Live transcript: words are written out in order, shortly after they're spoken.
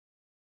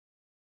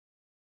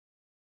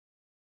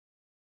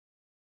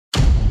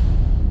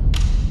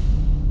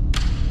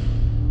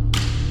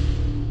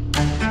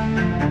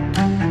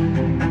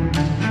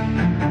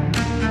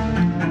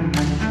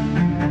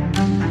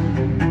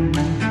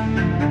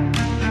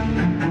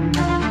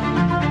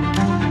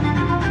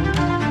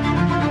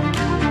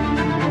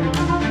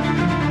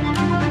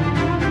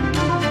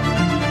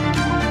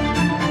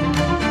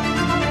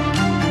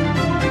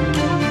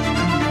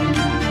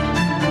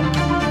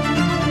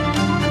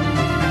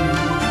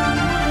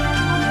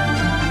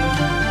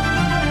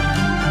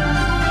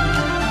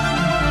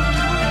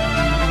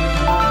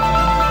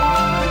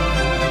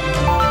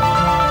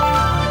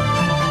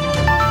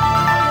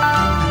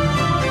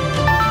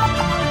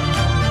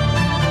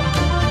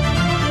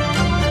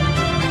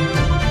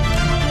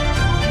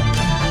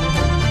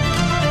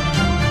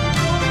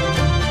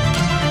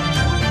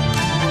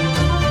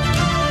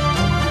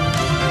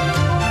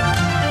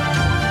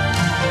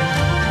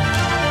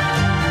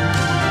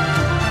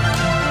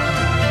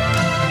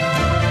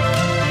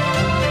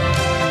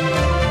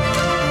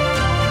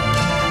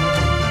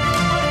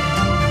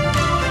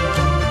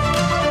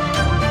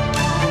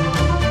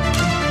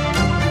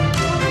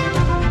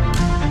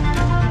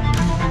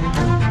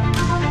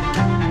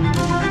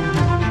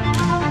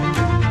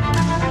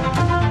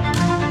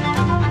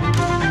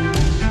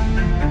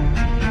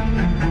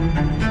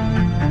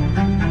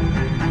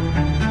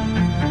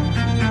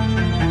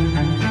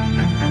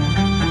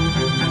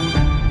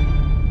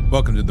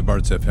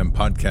Bards FM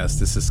podcast.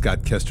 This is Scott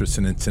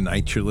Kesterson, and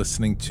tonight you're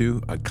listening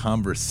to a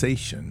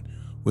conversation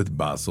with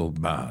Bazzel.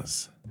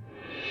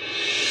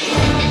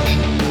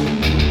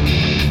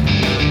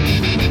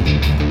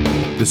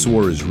 This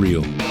war is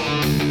real.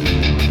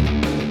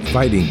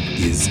 Fighting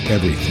is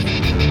everything.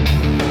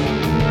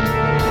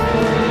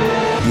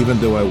 Even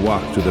though I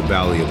walk through the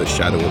valley of the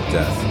shadow of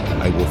death,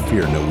 I will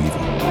fear no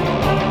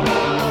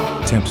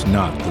evil. Tempt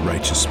not the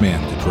righteous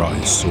man to draw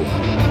his sword.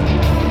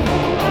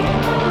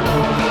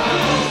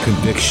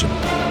 Conviction,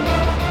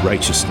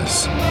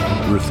 righteousness,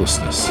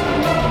 ruthlessness.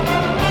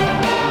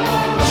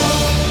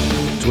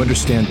 To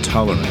understand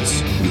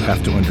tolerance, you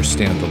have to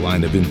understand the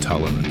line of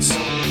intolerance.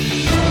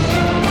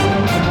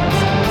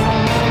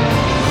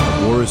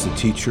 War is the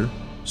teacher,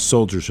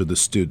 soldiers are the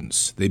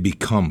students. They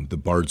become the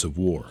bards of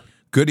war.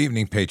 Good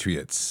evening,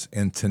 Patriots.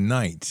 And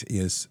tonight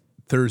is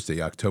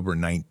Thursday, October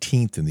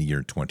 19th in the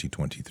year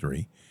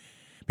 2023.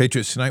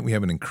 Patriots, tonight we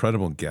have an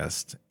incredible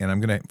guest, and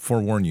I'm going to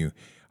forewarn you,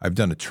 I've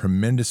done a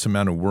tremendous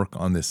amount of work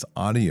on this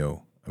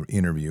audio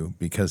interview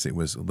because it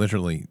was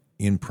literally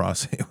in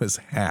process. It was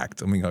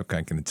hacked. I mean, how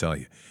can I tell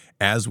you?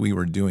 As we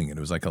were doing it, it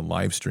was like a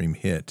live stream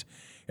hit.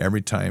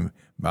 Every time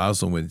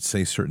Bazzel would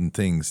say certain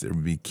things, there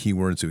would be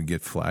keywords that would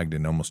get flagged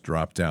and almost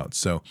dropped out.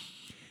 So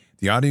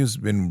the audio's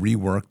been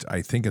reworked.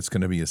 I think it's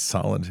going to be it's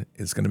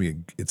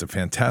a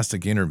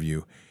fantastic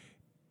interview.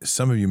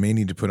 Some of you may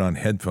need to put on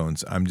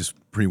headphones. I'm just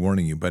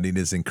pre-warning you, but it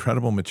is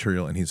incredible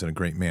material, and he's a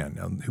great man.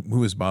 Now,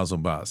 who is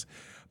Bazzel?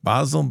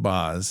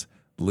 Bazzel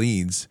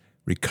leads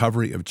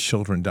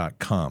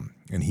recoveryofchildren.com,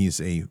 and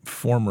he's a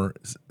former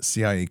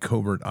CIA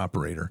covert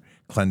operator,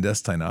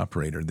 clandestine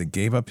operator that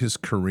gave up his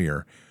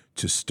career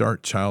to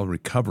start child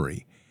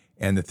recovery.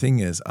 And the thing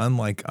is,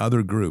 unlike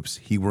other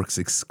groups, his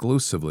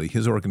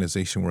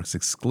organization works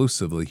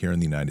exclusively here in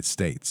the United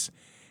States.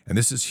 And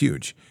this is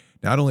huge.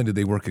 Not only do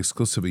they work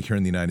exclusively here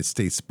in the United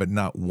States, but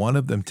not one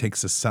of them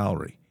takes a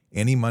salary.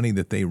 Any money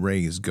that they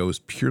raise goes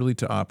purely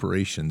to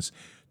operations,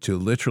 to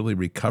literally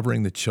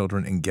recovering the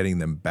children and getting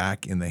them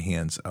back in the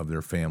hands of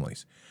their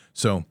families.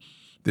 So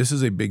this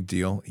is a big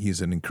deal.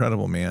 He's an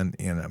incredible man,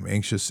 and I'm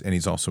anxious, and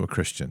he's also a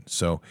Christian.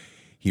 So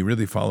he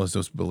really follows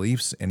those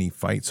beliefs, and he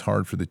fights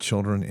hard for the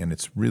children, and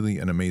it's really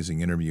an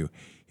amazing interview.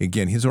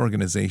 Again, his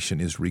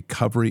organization is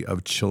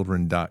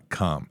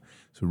recoveryofchildren.com.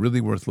 So really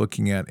worth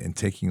looking at and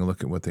taking a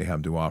look at what they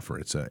have to offer.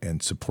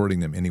 And supporting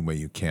them any way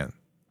you can.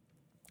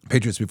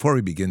 Patriots, before we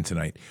begin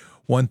tonight,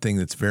 one thing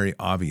that's very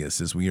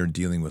obvious is we are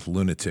dealing with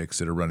lunatics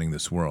that are running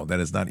this world. That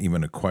is not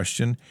even a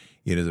question.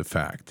 It is a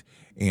fact.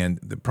 And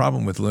the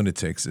problem with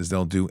lunatics is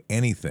they'll do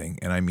anything,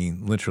 and I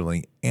mean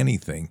literally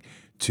anything,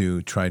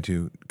 to try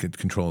to get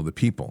control of the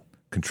people,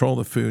 control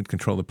the food,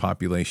 control the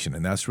population.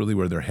 And that's really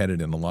where they're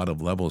headed in a lot of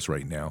levels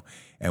right now.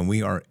 And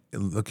we are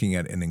looking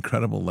at an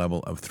incredible level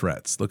of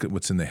threats. Look at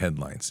what's in the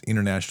headlines.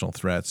 International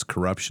threats,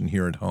 corruption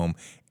here at home.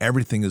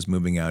 Everything is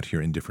moving out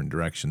here in different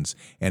directions,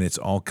 and it's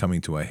all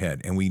coming to a head.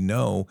 And we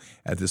know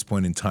at this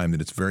point in time that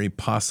it's very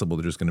possible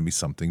that there's going to be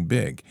something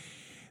big.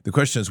 The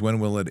question is, when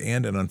will it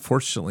end? And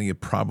unfortunately,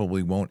 it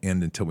probably won't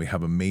end until we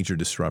have a major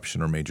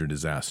disruption or major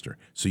disaster.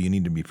 So you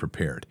need to be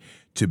prepared.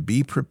 To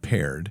be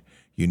prepared,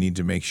 you need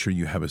to make sure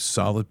you have a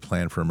solid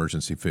plan for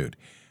emergency food.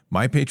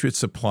 My Patriot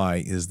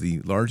Supply is the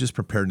largest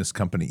food preparedness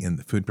company in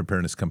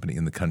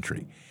the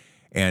country.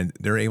 And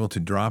they're able to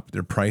drop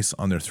their price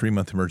on their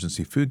 3-month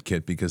emergency food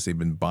kit because they've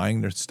been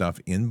buying their stuff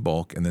in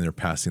bulk, and then they're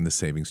passing the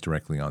savings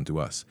directly on to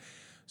us.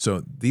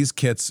 So these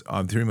kits,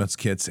 3-month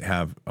kits,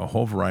 have a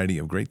whole variety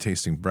of great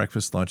tasting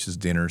breakfast, lunches,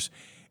 dinners,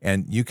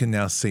 and you can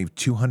now save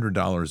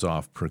 $200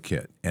 off per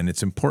kit. And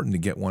it's important to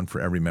get one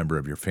for every member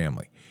of your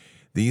family.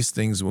 These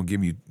things will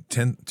give you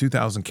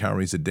 2,000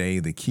 calories a day.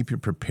 They keep you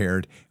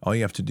prepared. All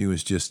you have to do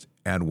is just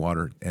add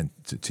water and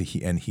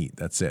heat.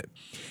 That's it.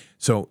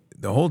 So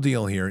the whole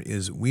deal here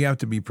is we have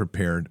to be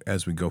prepared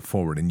as we go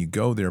forward. And you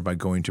go there by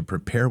going to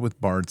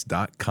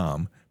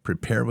preparewithbards.com,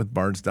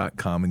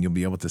 preparewithbards.com, and you'll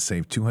be able to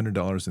save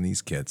 $200 in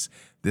these kits.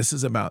 This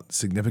is about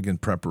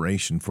significant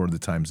preparation for the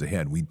times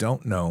ahead. We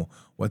don't know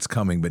what's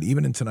coming, but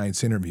even in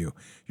tonight's interview,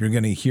 you're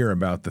going to hear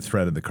about the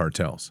threat of the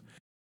cartels.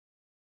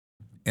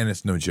 And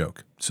it's no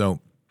joke. So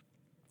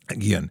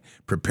again,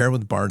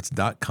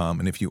 preparewithbards.com.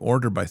 And if you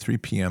order by 3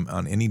 p.m.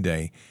 on any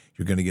day,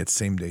 you're going to get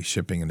same-day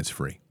shipping, and it's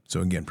free.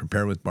 So again,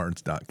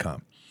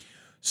 preparewithbards.com.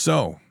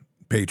 So,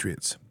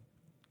 Patriots,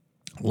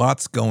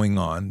 lots going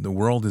on. The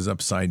world is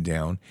upside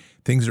down.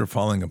 Things are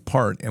falling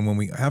apart. And when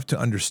we have to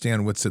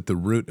understand what's at the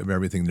root of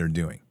everything they're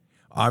doing.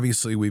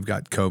 Obviously, we've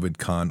got COVID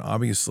con.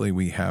 Obviously,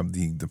 we have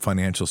the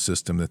financial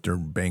system that they're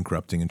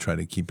bankrupting and try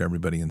to keep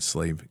everybody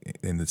enslaved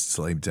in the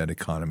slave debt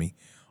economy.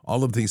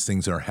 All of these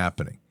things are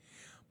happening.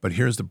 But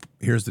here's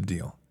the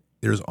deal.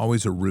 There's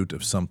always a root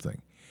of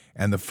something.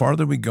 And the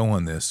farther we go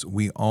on this,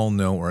 we all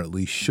know, or at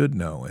least should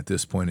know at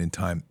this point in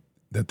time,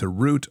 that the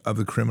root of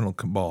the criminal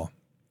cabal,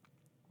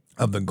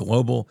 of the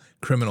global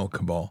criminal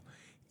cabal,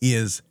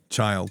 is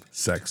child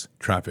sex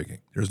trafficking.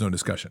 There's no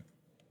discussion.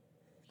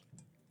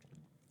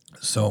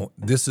 So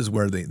this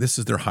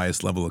is their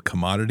highest level of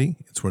commodity.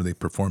 It's where they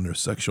perform their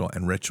sexual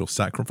and ritual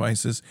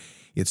sacrifices.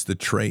 It's the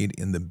trade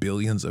in the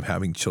billions of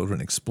having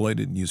children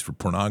exploited and used for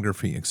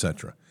pornography,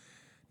 etc.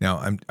 Now,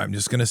 I'm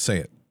just going to say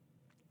it.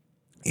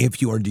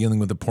 If you are dealing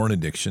with a porn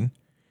addiction,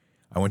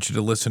 I want you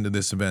to listen to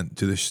this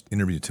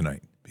interview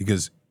tonight,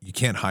 because you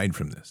can't hide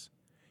from this.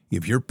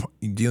 If you're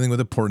dealing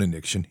with a porn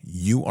addiction,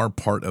 you are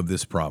part of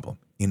this problem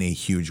in a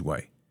huge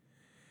way,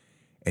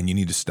 and you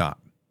need to stop.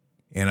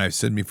 And I've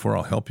said before,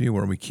 I'll help you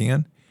where we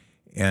can,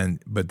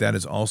 but that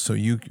is also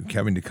you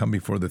having to come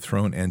before the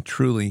throne and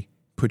truly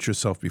put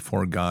yourself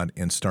before God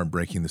and start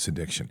breaking this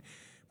addiction.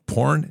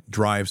 Porn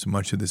drives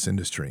much of this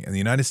industry, and the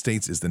United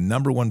States is the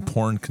number one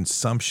porn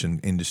consumption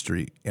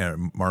industry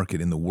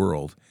market in the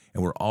world,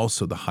 and we're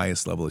also the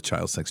highest level of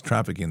child sex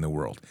trafficking in the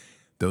world.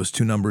 Those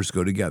two numbers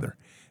go together,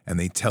 and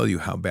they tell you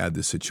how bad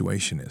this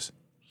situation is.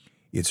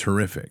 It's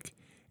horrific,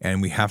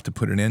 and we have to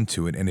put an end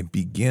to it, and it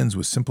begins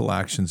with simple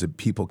actions that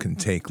people can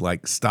take,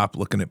 like stop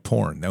looking at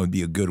porn. That would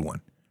be a good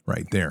one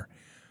right there.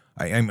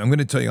 I'm going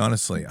to tell you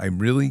honestly, I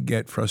really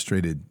get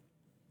frustrated.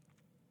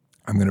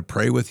 I'm going to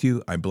pray with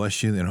you. I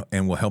bless you,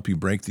 and will help you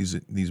break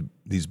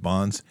these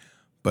bonds.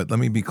 But let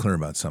me be clear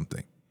about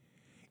something.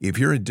 If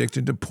you're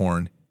addicted to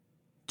porn,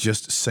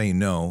 just say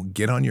no,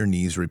 get on your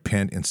knees,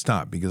 repent, and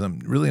stop, because I'm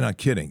really not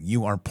kidding.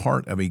 You are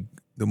part of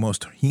the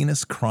most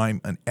heinous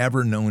crime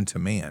ever known to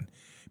man,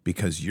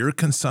 because your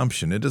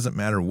consumption, it doesn't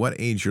matter what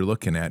age you're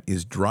looking at,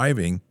 is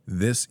driving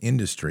this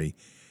industry,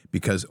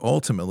 because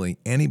ultimately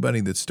anybody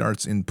that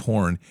starts in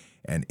porn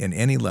and in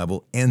any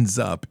level ends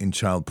up in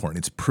child porn.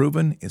 It's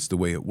proven, it's the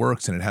way it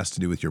works, and it has to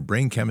do with your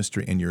brain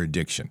chemistry and your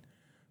addiction.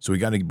 So we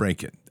got to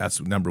break it.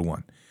 That's number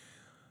one.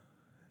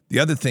 The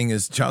other thing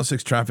is child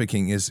sex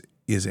trafficking is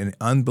an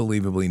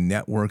unbelievably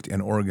networked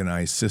and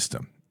organized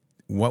system.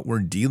 What we're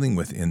dealing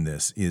with in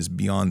this is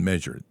beyond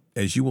measure.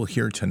 As you will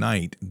hear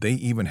tonight, they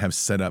even have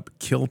set up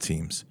kill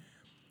teams.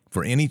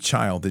 For any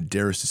child that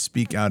dares to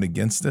speak out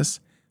against this,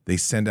 they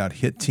send out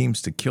hit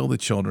teams to kill the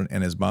children,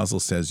 and as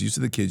Bazzel says,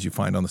 usually the kids you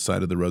find on the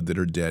side of the road that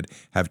are dead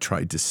have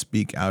tried to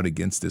speak out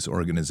against this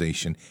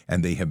organization,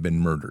 and they have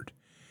been murdered.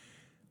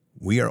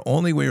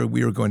 Only way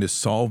we are going to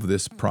solve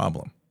this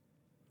problem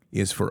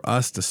is for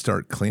us to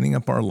start cleaning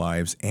up our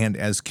lives, and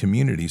as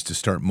communities to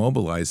start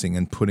mobilizing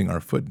and putting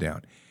our foot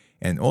down.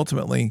 And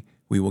ultimately,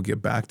 we will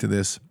get back to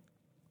this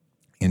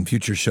in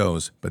future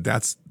shows, but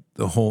that's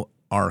the whole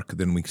arc.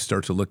 Then we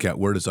start to look at,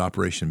 where does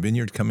Operation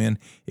Vineyard come in?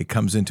 It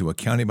comes into a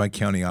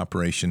county-by-county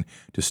operation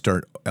to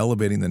start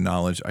elevating the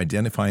knowledge,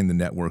 identifying the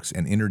networks,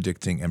 and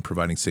interdicting and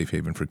providing safe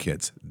haven for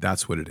kids.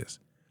 That's what it is.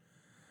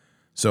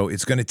 So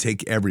it's going to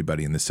take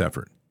everybody in this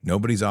effort.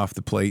 Nobody's off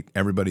the plate.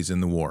 Everybody's in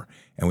the war.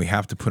 And we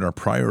have to put our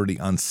priority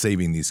on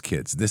saving these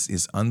kids. This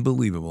is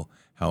unbelievable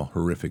how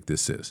horrific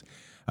this is.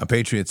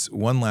 Patriots,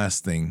 one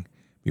last thing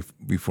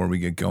before we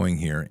get going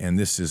here, and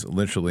this is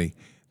literally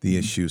the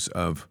issues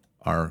of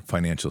our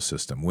financial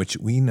system, which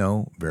we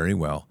know very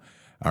well.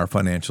 Our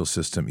financial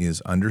system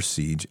is under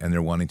siege, and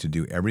they're wanting to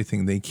do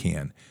everything they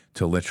can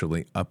to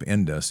literally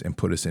upend us and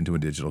put us into a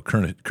digital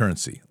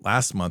currency.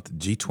 Last month,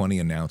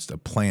 G20 announced a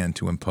plan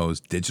to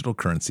impose digital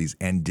currencies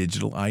and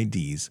digital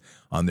IDs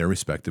on their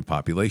respective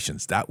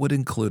populations. That would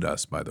include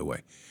us, by the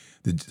way.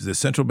 The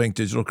central bank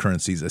digital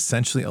currencies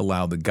essentially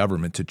allow the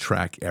government to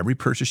track every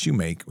purchase you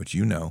make, which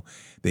you know.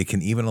 They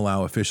can even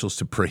allow officials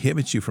to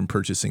prohibit you from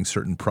purchasing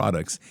certain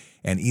products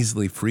and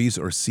easily freeze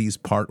or seize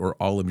part or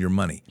all of your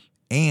money.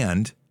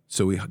 And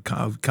so we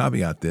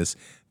caveat this,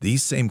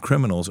 these same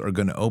criminals are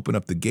going to open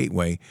up the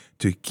gateway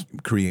to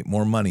create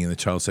more money in the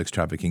child sex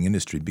trafficking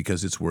industry,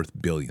 because it's worth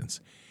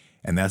billions.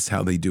 And that's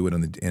how they do it.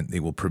 And they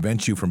will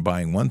prevent you from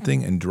buying one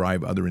thing and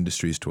drive other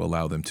industries to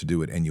allow them to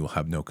do it, and you will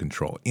have no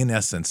control. In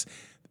essence,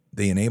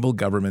 they enable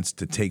governments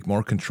to take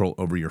more control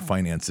over your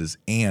finances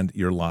and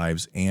your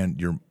lives and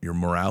your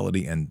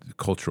morality and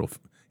cultural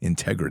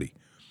integrity.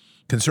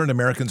 Concerned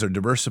Americans are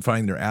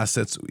diversifying their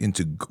assets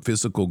into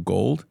physical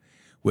gold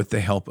with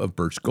the help of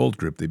Birch Gold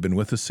Group. They've been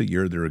with us a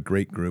year. They're a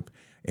great group.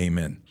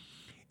 Amen.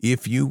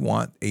 If you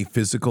want a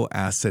physical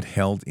asset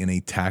held in a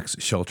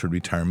tax-sheltered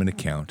retirement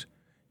account,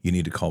 you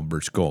need to call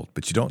Birch Gold.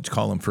 But you don't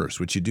call them first.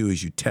 What you do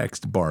is you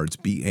text BARDS,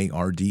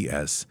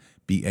 B-A-R-D-S,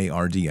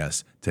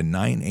 B-A-R-D-S, to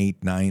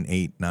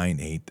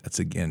 989898. That's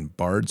again,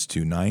 BARDS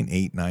to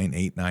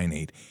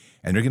 989898.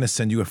 And they're going to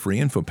send you a free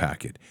info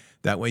packet.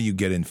 That way you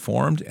get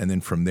informed, and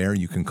then from there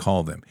you can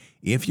call them.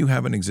 If you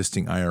have an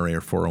existing IRA or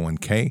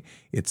 401k,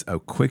 it's a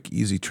quick,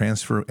 easy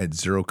transfer at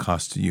zero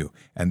cost to you,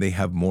 and they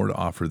have more to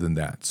offer than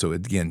that. So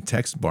again,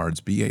 text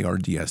BARDS,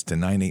 B-A-R-D-S, to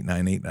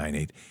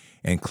 989898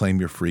 and claim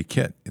your free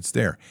kit. It's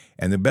there.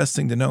 And the best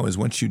thing to know is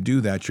once you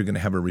do that, you're going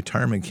to have a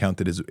retirement account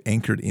that is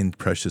anchored in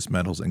precious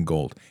metals and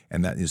gold.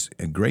 And that is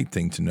a great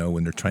thing to know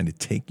when they're trying to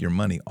take your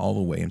money all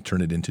the way and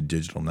turn it into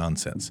digital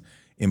nonsense.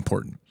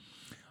 Important.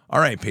 All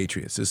right,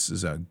 Patriots, this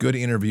is a good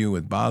interview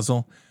with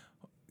Bazzel.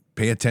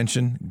 Pay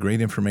attention. Great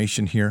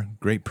information here.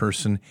 Great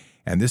person.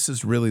 And this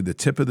is really the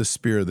tip of the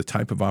spear, the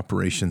type of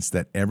operations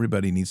that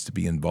everybody needs to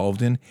be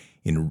involved in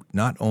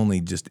not only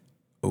just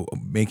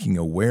making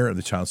aware of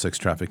the child sex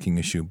trafficking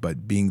issue,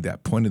 but being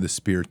that point of the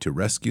spear to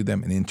rescue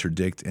them and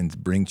interdict and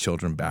bring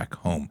children back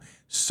home.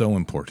 So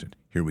important.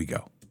 Here we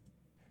go.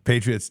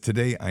 Patriots,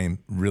 today I am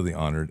really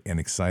honored and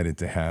excited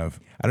to have,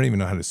 I don't even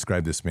know how to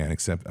describe this man,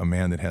 except a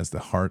man that has the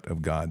heart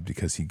of God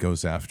because he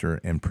goes after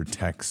and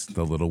protects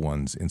the little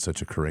ones in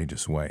such a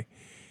courageous way.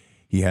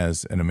 He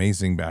has an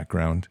amazing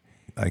background.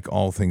 Like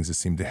all things that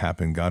seem to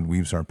happen, God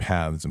weaves our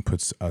paths and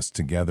puts us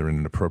together in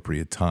an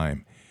appropriate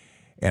time.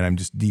 And I'm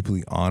just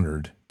deeply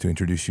honored to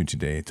introduce you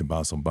today to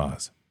Bazzel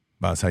Baz.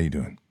 Baz, how you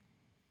doing?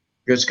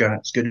 Good, Scott.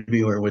 It's good to be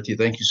here with you.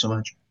 Thank you so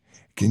much.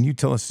 Can you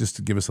tell us, just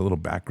to give us a little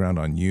background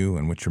on you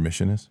and what your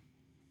mission is?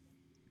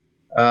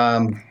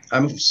 I'm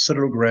a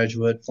Citadel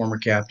graduate, former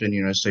captain,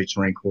 United States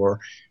Marine Corps.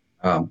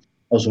 I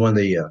was one of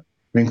the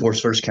Marine Corps'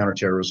 first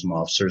counterterrorism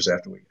officers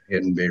after we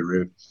hit in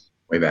Beirut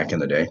way back in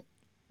the day,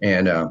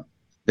 and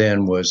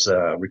then was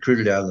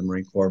recruited out of the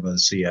Marine Corps by the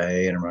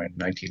CIA in around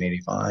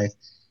 1985,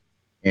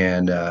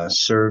 and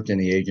served in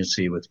the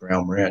agency with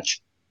ground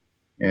branch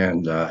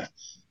and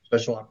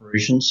special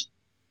operations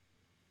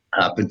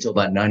up until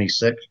about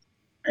 96.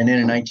 And then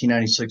in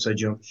 1996, I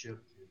jumped ship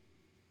to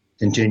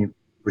continue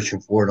pushing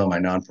forward on my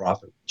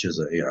nonprofit, which is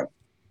a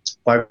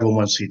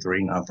 501c3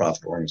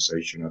 nonprofit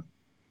organization of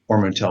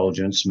former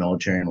intelligence,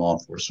 military, and law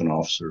enforcement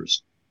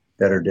officers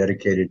that are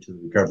dedicated to the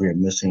recovery of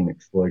missing,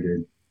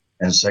 exploited,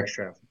 and sex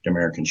trafficked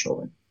American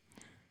children.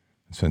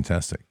 It's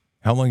fantastic.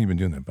 How long have you been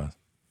doing that, Baz?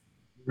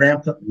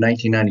 Ramped up in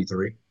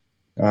 1993.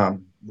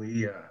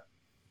 We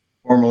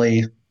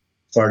formally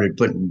started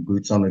putting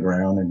boots on the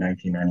ground in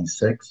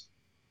 1996.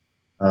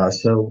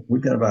 So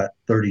we've got about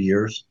 30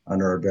 years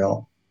under our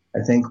belt. I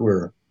think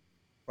we're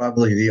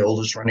probably the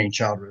oldest running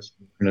child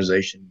rescue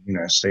organization in the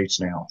United States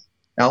now.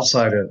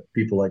 Outside of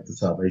people like the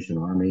Salvation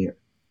Army,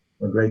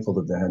 we're grateful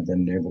that they have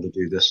been able to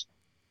do this.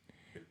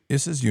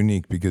 This is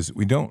unique because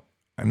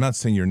I'm not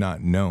saying you're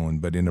not known,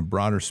 but in a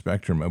broader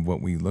spectrum of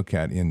what we look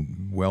at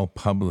in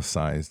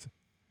well-publicized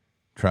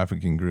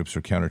trafficking groups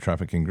or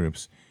counter-trafficking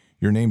groups,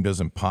 your name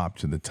doesn't pop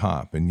to the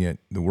top. And yet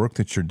the work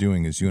that you're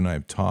doing, as you and I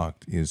have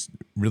talked, is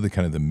really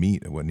kind of the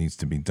meat of what needs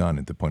to be done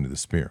at the point of the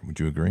spear.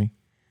 Would you agree?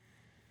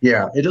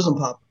 Yeah, it doesn't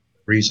pop for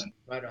a reason.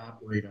 Try to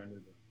operate under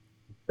the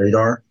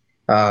radar.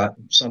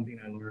 Something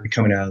I learned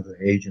coming out of the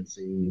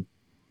agency,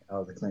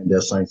 out of the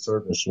clandestine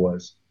service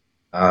was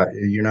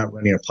you're not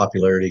running a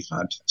popularity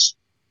contest.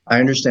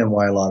 I understand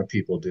why a lot of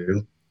people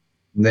do.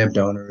 They have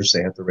donors,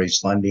 they have to raise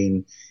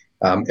funding.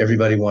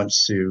 Everybody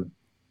wants to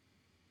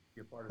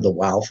be a part of the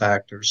wow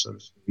factor, so to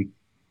speak.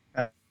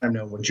 I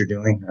know what you're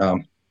doing.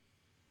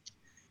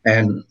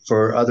 And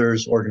for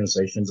others,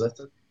 organizations,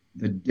 that's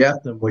the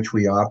depth in which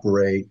we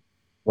operate,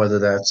 whether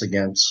that's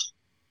against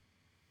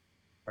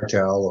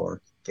cartel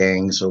or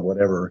gangs or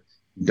whatever,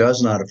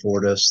 does not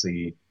afford us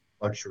the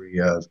luxury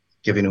of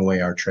giving away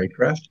our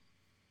tradecraft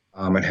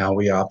and how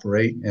we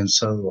operate. And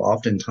so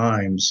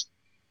oftentimes,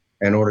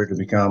 in order to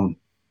become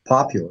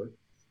popular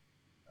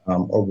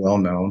or well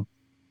known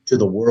to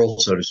the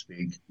world, so to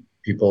speak,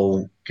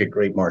 people get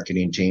great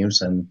marketing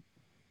teams and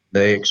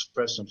they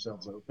express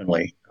themselves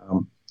openly.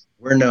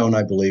 We're known,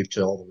 I believe,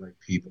 to all the right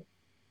people.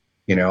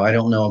 I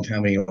don't know how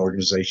many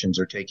organizations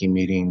are taking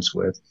meetings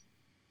with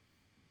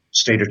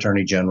state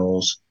attorney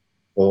generals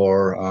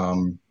or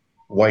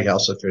White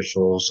House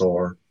officials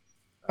or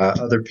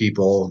other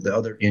people, the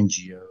other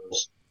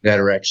NGOs that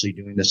are actually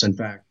doing this. In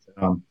fact,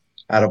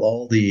 out of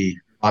all the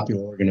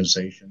popular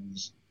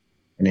organizations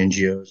and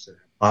NGOs that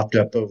have popped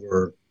up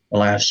over the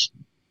last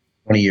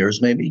 20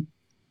 years, maybe,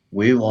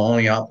 we will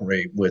only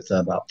operate with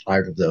about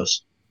 5 of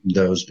those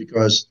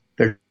because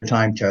they're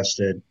time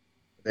tested.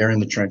 They're in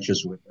the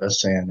trenches with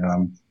us,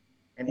 and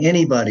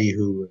anybody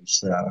who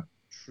is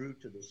true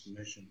to this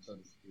mission, so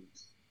to speak,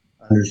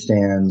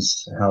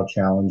 understands how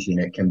challenging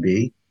it can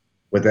be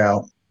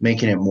without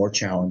making it more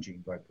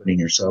challenging by putting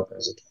yourself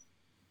as a target.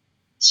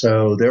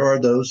 So there are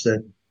those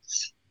that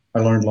I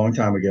learned a long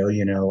time ago.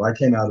 I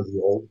came out of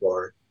the old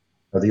guard,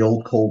 the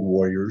old Cold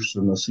Warriors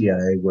in the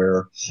CIA,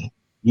 where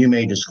you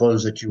may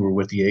disclose that you were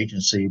with the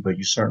agency, but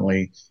you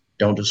certainly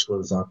don't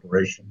disclose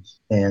operations.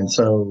 And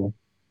so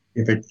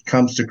if it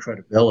comes to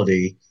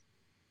credibility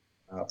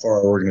for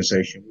our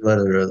organization, we let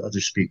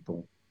others speak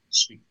for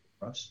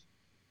us.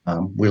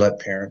 We let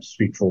parents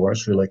speak for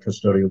us. We let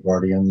custodial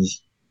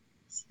guardians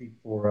speak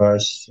for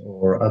us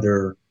or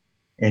other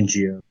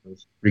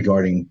NGOs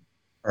regarding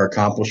our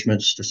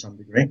accomplishments to some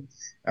degree.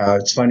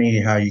 It's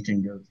funny how you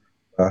can go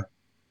through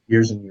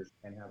years and years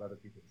and have other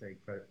people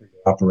take credit for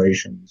your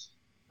operations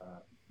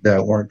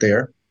that weren't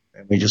there.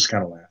 And we just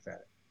kind of laugh at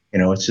it.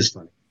 It's just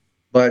funny.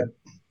 But,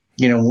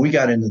 when we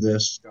got into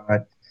this,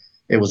 Scott,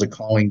 it was a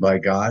calling by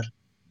God.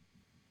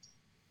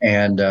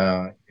 And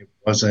it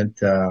wasn't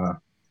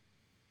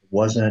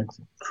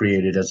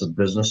created as a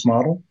business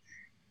model.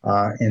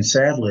 And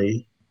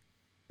sadly,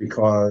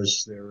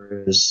 because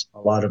there is a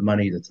lot of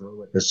money to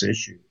throw at this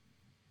issue,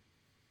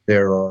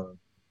 there are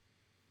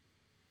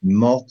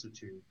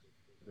multitudes,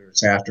 whether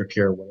it's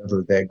aftercare,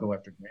 whatever, that go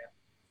after grant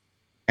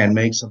and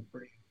make some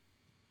pretty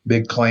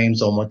big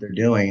claims on what they're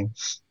doing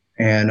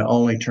and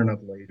only turn up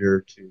later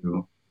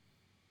to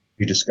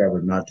be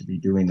discovered not to be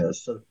doing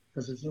this. So,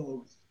 because there's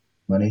no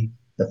money,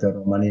 the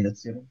federal money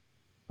that's given.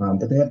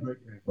 But they have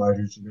great grant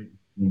writers,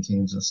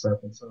 teams and stuff.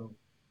 And so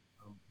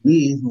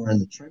we who are in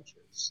the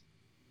trenches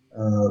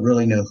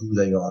really know who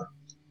they are,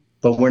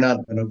 but we're not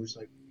an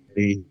oversight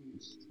committee.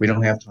 We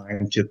don't have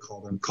time to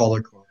call them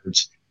caller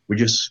cards. We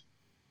just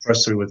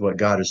press through with what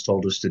God has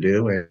told us to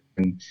do,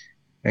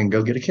 and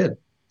go get a kid,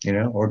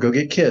 or go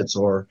get kids,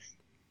 or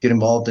get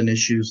involved in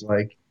issues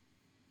like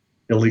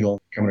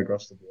illegal coming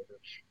across the border,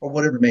 or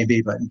whatever it may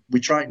be. But we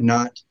try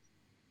not,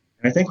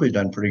 and I think we've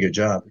done a pretty good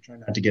job. We try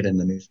not to get in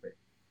the newspaper.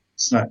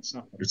 It's not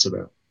what it's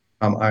about.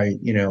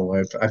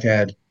 I've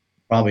had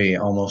probably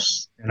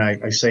almost, and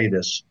I say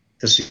this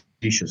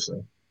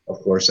facetiously, of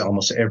course,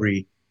 almost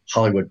every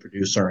Hollywood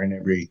producer and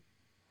every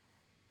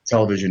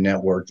television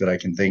network that I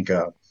can think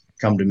of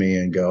come to me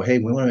and go, "Hey,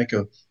 we want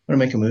to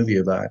make a movie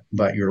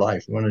about your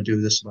life. We want to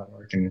do this about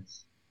art." And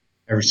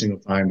every single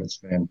time it's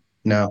been,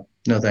 no,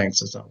 no, thanks.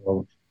 That's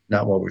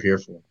not what we're here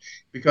for,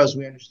 because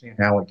we understand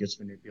how it gets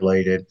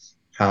manipulated,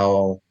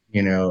 how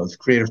the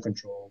creative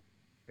control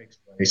takes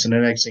place, and the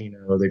next thing you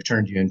know, they've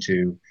turned you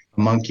into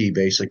a monkey,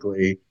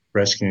 basically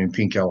rescuing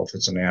pink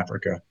elephants in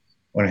Africa,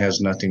 when it has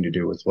nothing to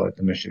do with what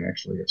the mission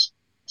actually is.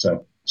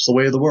 So it's the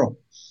way of the world.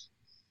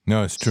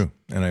 No, it's true.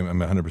 And I'm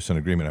 100%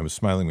 agreement. I was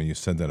smiling when you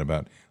said that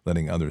about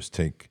letting others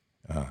take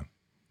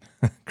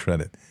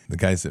credit. The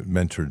guys that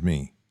mentored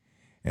me,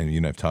 and you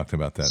and I've talked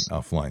about that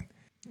offline,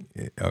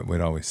 I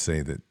would always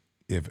say that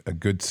if a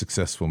good,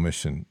 successful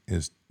mission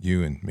is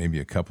you and maybe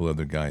a couple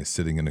other guys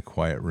sitting in a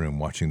quiet room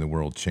watching the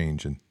world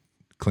change and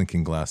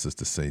clinking glasses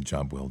to say,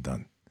 job well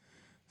done.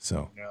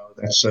 So, No,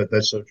 that's so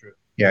true.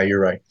 Yeah, you're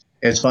right.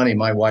 It's funny.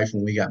 My wife,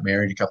 when we got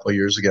married a couple of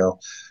years ago,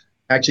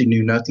 actually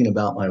knew nothing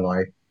about my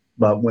life.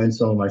 But when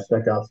some of my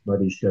spec ops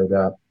buddies showed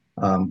up,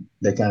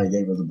 they kind of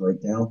gave her the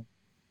breakdown,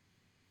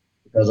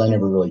 because I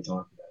never really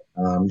talked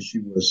about it. She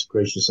was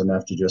gracious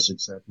enough to just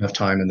accept enough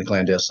time in the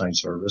clandestine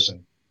service,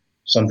 and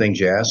some things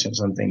you ask and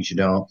some things you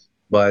don't.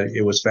 But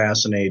it was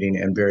fascinating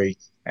and very,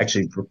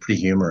 actually, pretty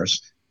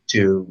humorous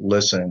to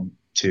listen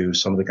to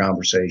some of the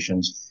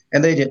conversations.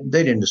 And they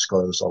didn't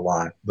disclose a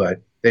lot,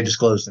 but they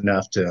disclosed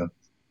enough to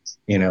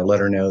let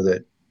her know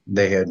that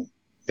they had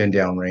been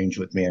downrange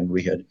with me, and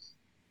we had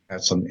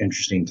some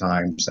interesting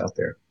times out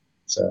there.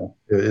 So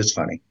it's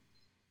funny.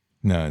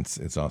 no,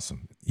 it's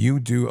awesome. You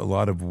do a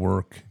lot of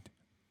work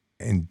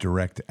in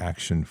direct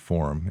action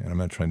form, and I'm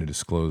not trying to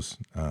disclose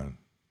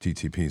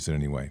TTPs in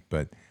any way,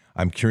 but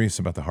I'm curious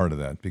about the heart of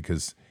that,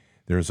 because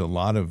there's a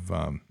lot of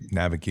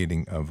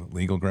navigating of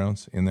legal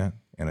grounds in that,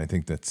 and I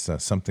think that's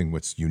something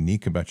what's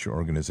unique about your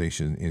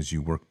organization is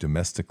you work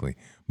domestically.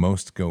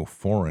 Most go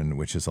foreign,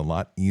 which is a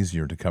lot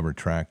easier to cover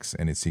tracks,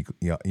 and it's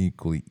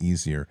equally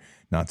easier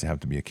not to have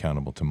to be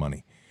accountable to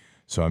money.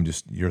 So I'm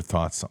just your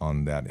thoughts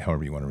on that,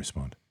 however you want to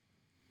respond.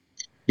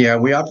 Yeah,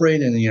 we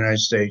operate in the United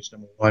States,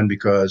 number one,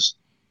 because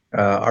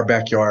our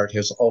backyard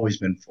has always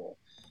been full.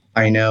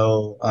 I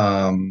know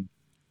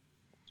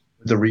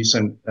the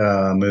recent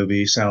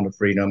movie Sound of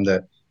Freedom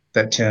that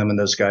Tim and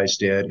those guys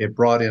did, it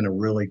brought in a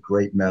really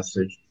great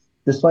message,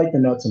 despite the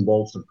nuts and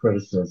bolts of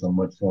criticism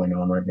what's going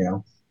on right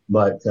now.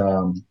 But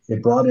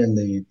it brought in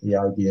the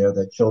idea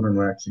that children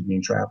were actually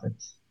being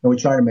trafficked, and we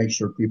try to make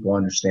sure people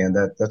understand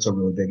that that's a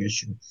really big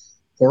issue.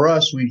 For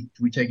us, we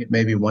take it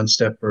maybe one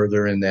step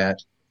further in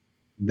that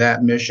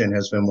mission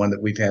has been one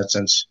that we've had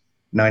since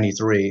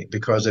 '93,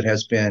 because it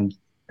has been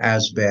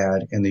as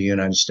bad in the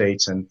United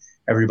States, and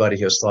everybody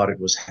has thought it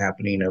was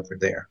happening over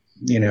there.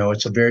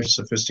 It's a very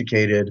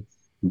sophisticated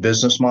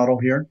business model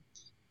here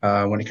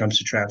when it comes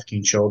to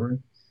trafficking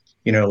children.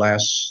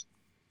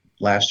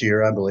 Last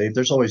year, I believe,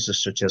 there's always a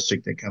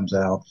statistic that comes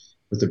out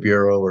with the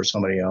Bureau or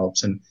somebody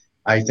else, and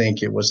I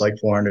think it was like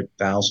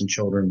 400,000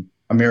 children,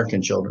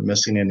 American children,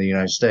 missing in the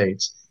United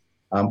States.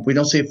 We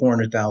don't see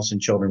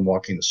 400,000 children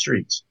walking the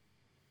streets,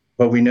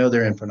 but we know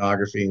they're in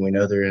pornography. We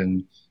know they're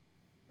in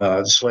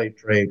the slave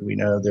trade. We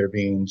know they're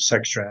being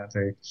sex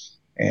trafficked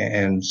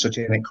and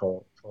satanic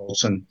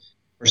cults and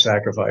for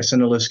sacrifice,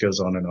 and the list goes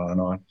on and on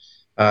and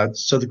on.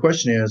 So the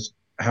question is,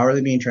 how are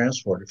they being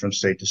transported from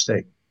state to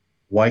state?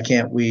 Why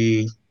can't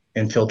we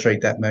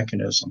infiltrate that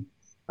mechanism?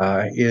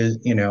 It's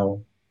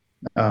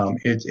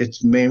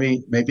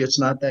maybe it's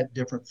not that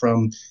different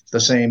from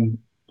the same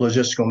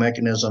logistical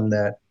mechanism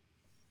that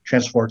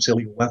transports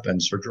illegal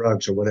weapons or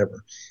drugs or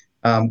whatever.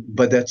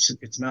 But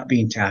it's not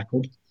being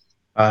tackled.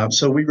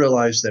 So we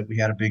realized that we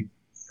had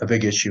a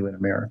big issue in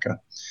America.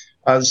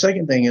 The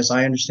second thing is,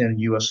 I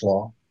understand U.S.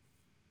 law.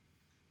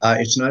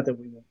 It's not that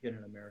we won't get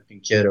an American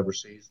kid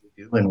overseas. We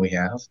do, and we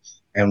have,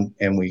 and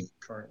we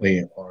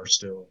currently are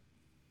still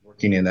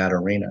working in that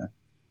arena.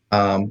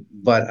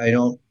 But I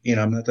don't,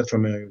 I'm not that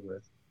familiar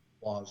with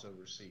laws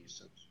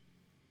overseas of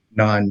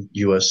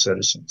non-U.S.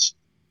 citizens.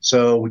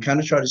 So we kind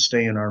of try to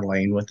stay in our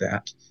lane with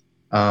that.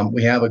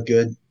 We have a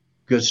good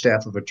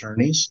staff of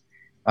attorneys.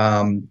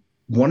 One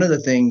of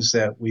the things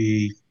that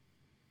we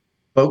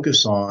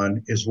focus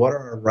on is what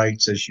are our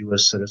rights as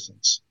U.S.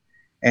 citizens.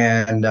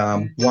 And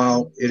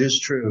while it is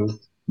true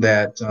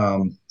that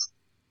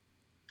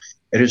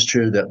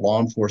law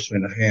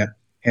enforcement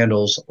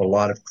handles a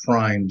lot of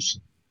crimes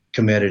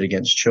committed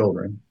against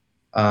children,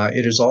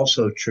 it is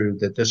also true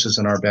that this is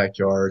in our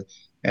backyard,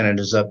 and it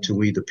is up to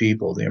we, the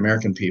people, the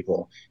American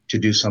people, to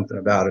do something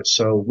about it.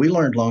 So we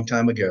learned a long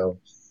time ago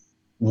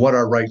what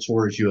our rights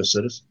were as U.S.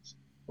 citizens,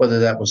 whether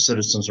that was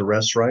citizens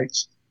arrest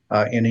rights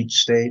in each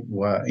state,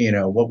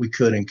 what we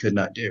could and could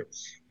not do.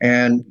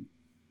 And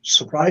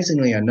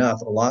surprisingly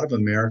enough, a lot of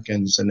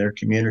Americans in their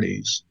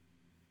communities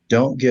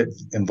don't get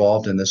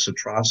involved in this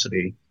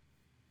atrocity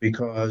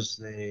because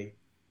they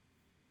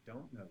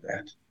don't know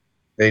that.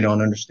 They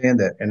don't understand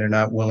that, and they're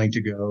not willing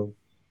to go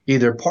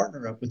either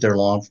partner up with their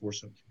law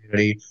enforcement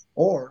community,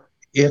 or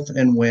if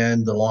and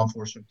when the law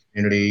enforcement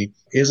community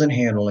isn't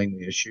handling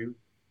the issue,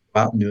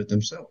 go out and do it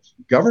themselves.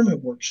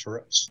 Government works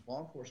for us.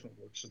 Law enforcement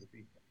works for the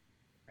people.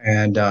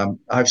 And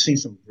I've seen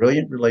some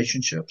brilliant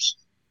relationships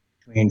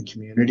between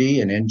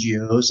community and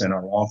NGOs and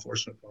our law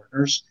enforcement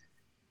partners.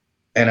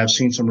 And I've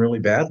seen some really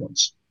bad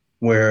ones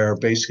where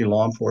basically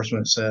law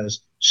enforcement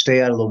says,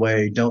 stay out of the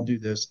way, don't do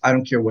this. I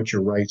don't care what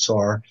your rights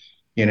are.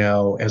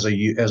 As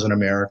an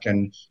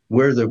American,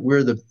 we're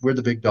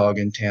the big dog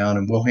in town,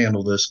 and we'll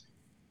handle this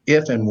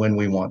if and when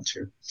we want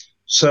to.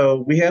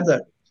 So we have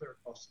that clear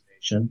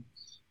consultation.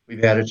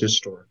 We've had it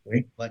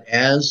historically, but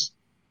as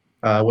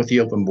with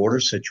the open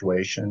border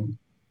situation,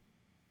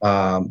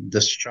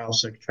 this child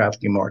sex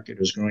trafficking market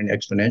is growing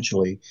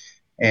exponentially,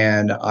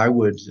 and I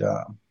would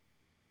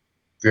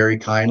very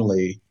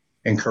kindly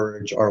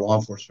encourage our law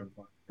enforcement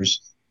partners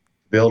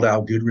to build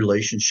out good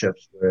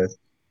relationships with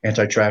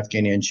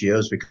anti-trafficking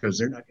NGOs, because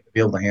they're not going to be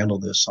able to handle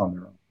this on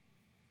their own.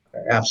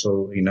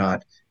 Absolutely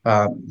not.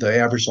 The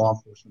average law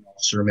enforcement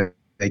officer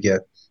may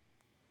get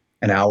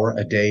an hour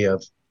a day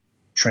of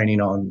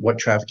training on what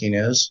trafficking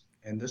is,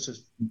 and this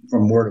is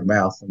from word of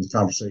mouth and the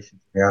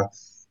conversations we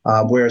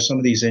have. Whereas some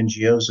of these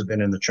NGOs have been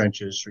in the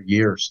trenches for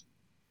years,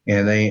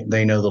 and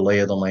they know the lay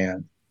of the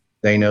land.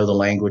 They know the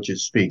language it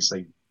speaks.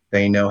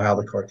 They know how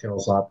the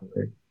cartels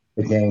operate,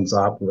 the gangs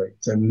operate.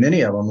 And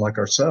many of them, like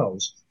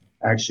ourselves,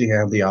 actually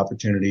have the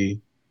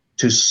opportunity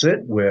to sit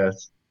with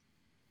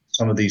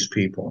some of these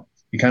people.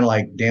 You kind of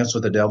like dance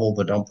with the devil,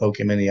 but don't poke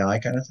him in the eye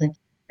kind of thing.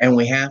 And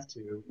we have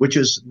to, which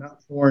is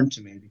not foreign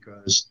to me,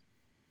 because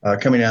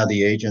coming out of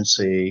the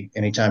agency,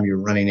 anytime you're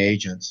running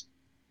agents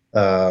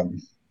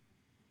um,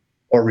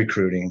 or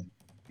recruiting,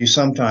 you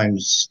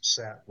sometimes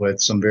sat with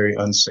some very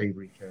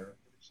unsavory characters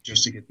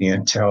just to get the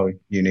intel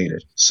you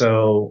needed.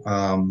 So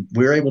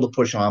we're able to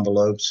push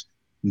envelopes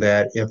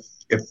that if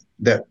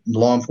that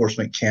law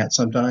enforcement can't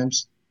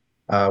sometimes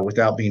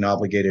without being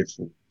obligated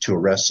to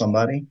arrest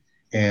somebody.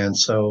 And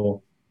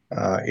so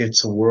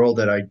it's a world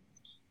that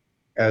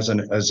as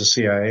a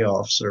CIA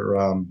officer,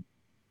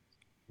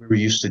 we were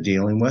used to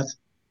dealing with,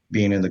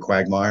 being in the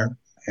quagmire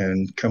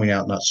and coming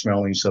out not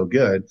smelling so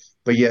good,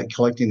 but yet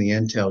collecting the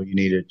intel you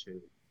needed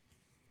to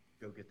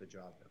go get the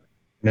job done.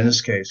 And in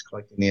this case,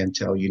 collecting the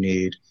intel you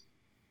need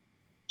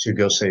to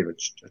go save a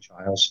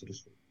child, so to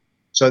speak.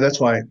 So that's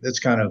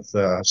kind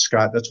of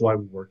Scott. That's why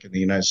we work in the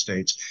United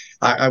States.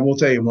 I will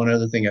tell you one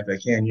other thing, if I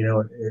can.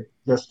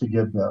 Just to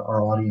give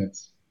our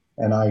audience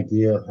an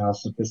idea of how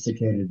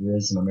sophisticated it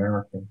is in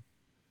America.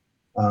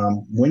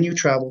 When you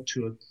travel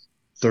to a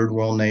third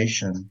world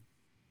nation,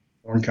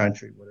 foreign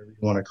country, whatever you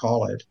want to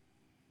call it,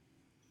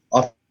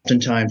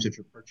 oftentimes if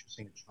you're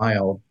purchasing a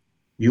child,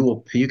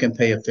 you can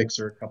pay a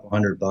fixer a couple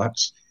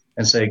 $100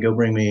 and say, go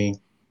bring me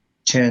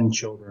 10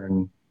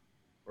 children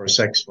for a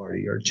sex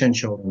party, or 10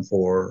 children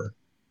for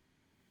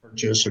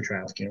purchase or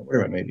trafficking, or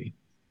whatever it may be.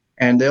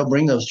 And they'll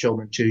bring those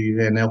children to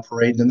you, and they'll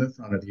parade them in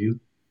front of you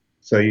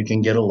so you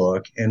can get a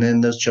look. And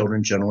then those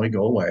children generally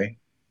go away,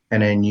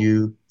 and then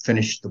you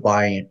finish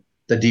the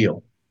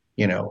deal,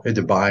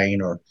 either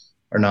buying or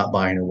not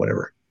buying or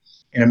whatever.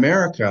 In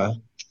America,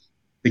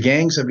 the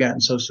gangs have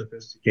gotten so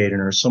sophisticated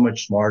and are so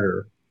much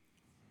smarter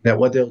that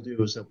what they'll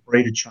do is they'll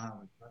parade a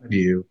child in front of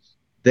you.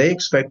 They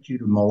expect you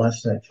to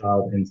molest that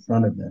child in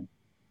front of them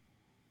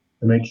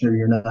to make sure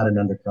you're not an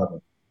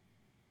undercover.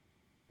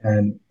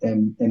 And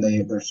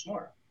they're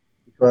smart,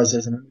 because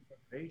as an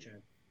undercover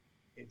agent,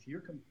 if you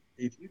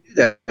do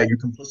that, you're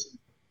complicit.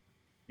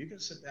 You can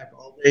sit back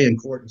all day in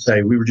court and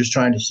say, we were just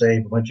trying to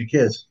save a bunch of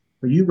kids,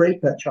 but you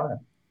raped that child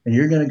and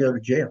you're going to go to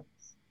jail.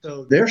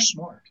 So they're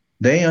smart.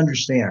 They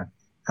understand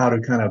how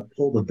to kind of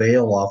pull the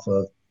veil off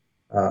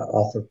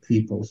of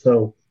people.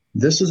 So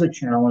this is a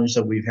challenge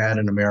that we've had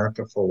in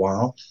America for a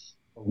while.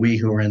 We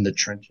who are in the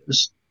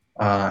trenches,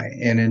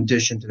 and in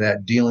addition to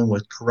that, dealing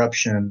with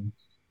corruption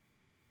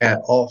at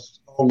all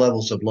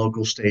levels of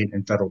local, state,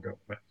 and federal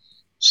government.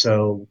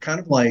 So kind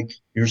of like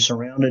you're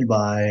surrounded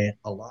by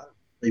a lot of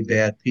really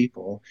bad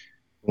people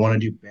who want to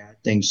do bad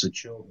things to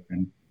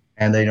children,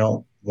 and they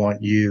don't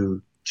want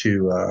you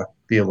to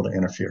be able to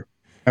interfere.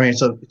 I mean,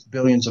 so it's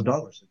billions of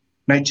dollars.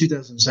 In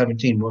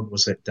 2017, what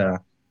was it?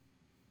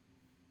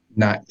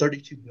 Not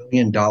 $32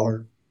 billion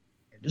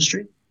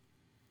industry,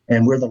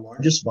 and we're the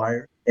largest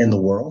buyer in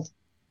the world.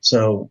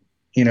 So,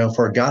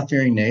 for a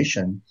God-fearing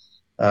nation,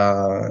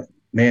 man,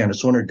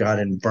 it's wonder God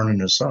isn't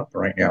burning us up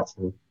right now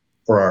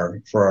for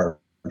our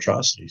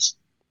atrocities.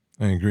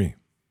 I agree.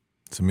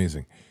 It's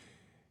amazing.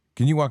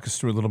 Can you walk us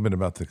through a little bit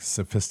about the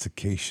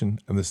sophistication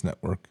of this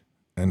network?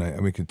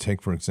 And we could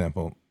take, for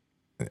example,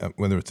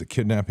 whether it's a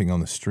kidnapping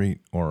on the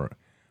street or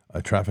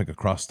a traffic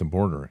across the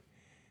border,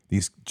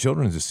 these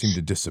children just seem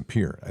to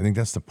disappear. I think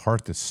that's the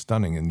part that's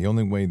stunning. And the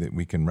only way that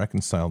we can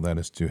reconcile that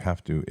is to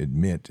have to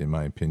admit, in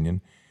my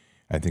opinion,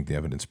 I think the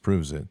evidence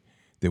proves it,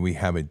 that we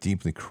have a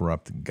deeply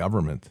corrupt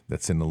government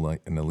that's in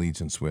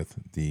allegiance with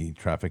the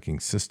trafficking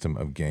system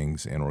of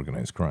gangs and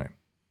organized crime.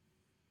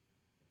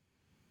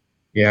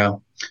 Yeah.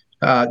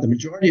 The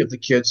majority of the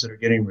kids that are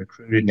getting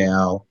recruited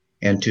now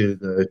into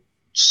the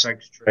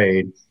sex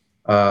trade,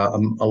 a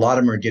lot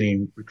of them are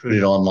getting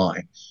recruited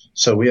online.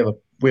 So we have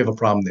a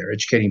problem there,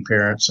 educating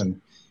parents and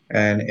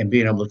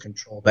being able to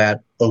control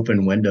that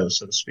open window,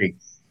 so to speak.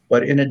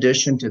 But in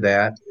addition to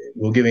that,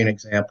 we'll give you an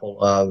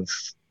example of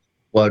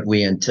what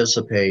we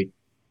anticipate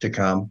to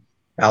come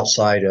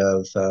outside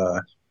of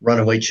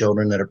runaway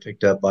children that are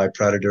picked up by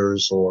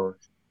predators or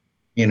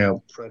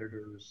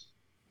predators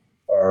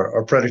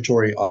or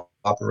predatory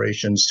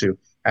operations to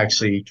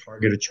actually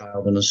target a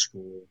child in a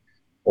school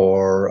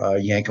or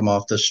yank them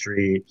off the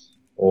street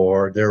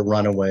or they're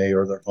runaway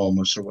or they're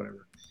homeless or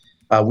whatever.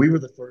 We were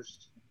the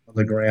first on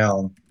the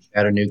ground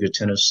in Chattanooga,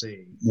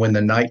 Tennessee, when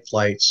the night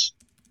flights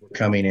were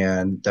coming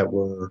in that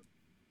were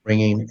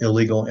bringing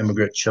illegal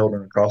immigrant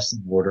children across the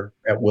border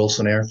at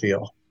Wilson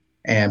Airfield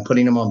and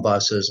putting them on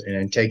buses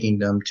and taking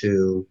them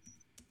to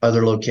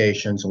other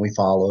locations. And we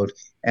followed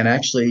and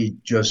actually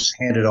just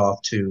handed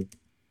off to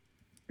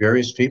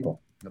various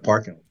people in the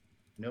parking lot.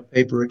 No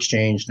paper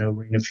exchange, no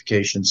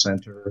reunification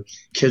center,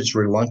 kids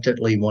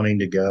reluctantly wanting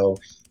to go.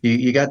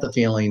 You got the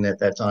feeling at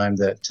that time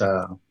that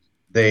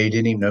they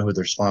didn't even know who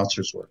their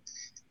sponsors were.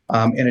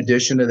 In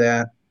addition to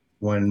that,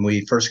 when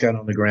we first got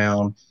on the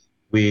ground,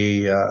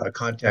 we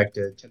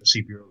contacted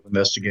Tennessee Bureau of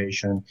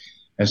Investigation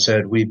and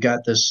said, we've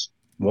got this,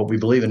 what we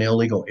believe an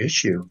illegal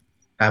issue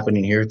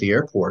happening here at the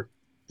airport,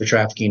 the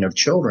trafficking of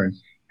children.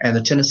 And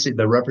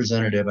the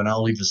representative, and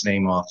I'll leave his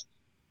name off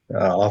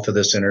of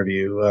this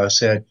interview,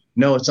 said,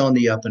 no, it's on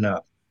the up and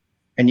up.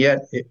 And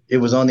yet it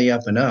was on the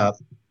up and up.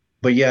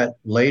 But yet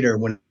later,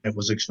 when it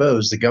was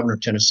exposed, the governor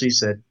of Tennessee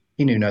said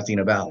he knew nothing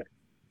about it.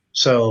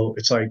 So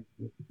it's like,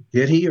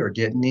 did he or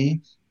didn't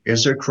he?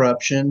 Is there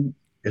corruption?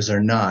 Is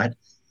there not?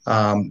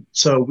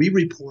 So we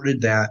reported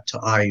that to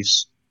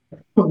ICE.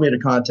 We made a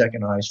contact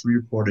in ICE. We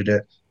reported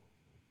it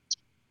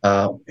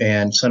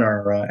and sent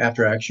our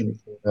after action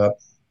report up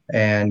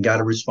and got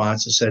a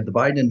response that said the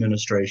Biden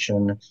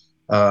administration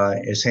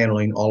is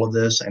handling all of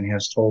this and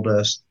has told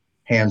us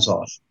hands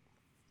off.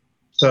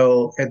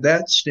 So at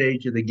that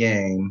stage of the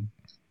game,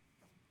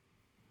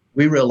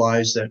 we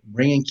realized that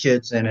bringing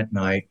kids in at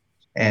night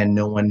and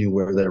no one knew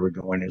where they were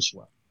going as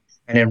well.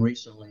 And then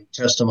recently,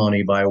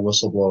 testimony by a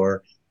whistleblower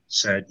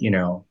said,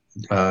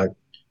 that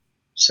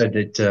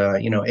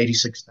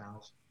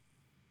 86,000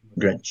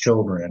 immigrant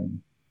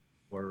children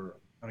were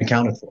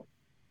unaccounted for.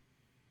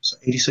 So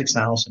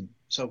 86,000.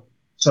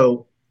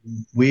 So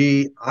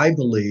I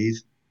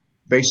believe,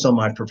 based on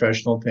my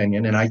professional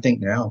opinion, and I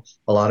think now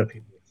a lot of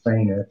people are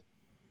saying it,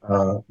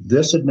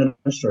 this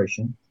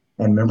administration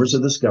and members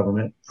of this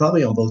government,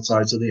 probably on both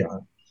sides of the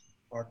aisle,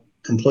 are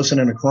complicit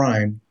in a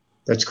crime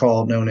that's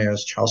known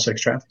as child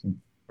sex trafficking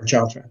or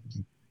child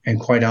trafficking. And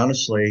quite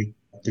honestly,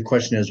 the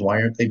question is,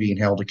 why aren't they being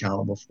held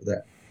accountable for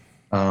that?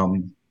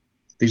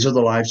 These are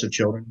the lives of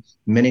children,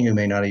 many who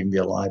may not even be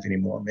alive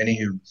anymore, many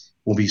who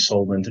will be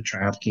sold into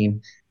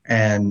trafficking.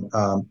 And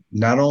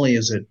not only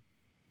is it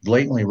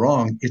blatantly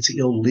wrong, it's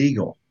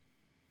illegal.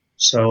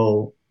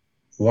 So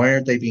why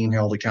aren't they being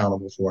held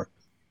accountable for it?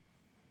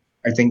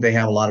 I think they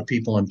have a lot of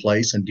people in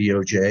place in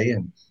DOJ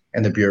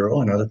and the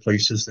Bureau and other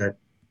places that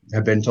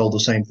have been told the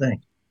same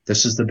thing.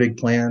 This is the big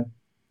plan,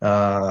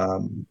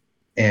 and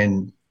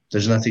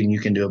there's nothing you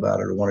can do about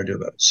it or want to do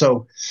about it.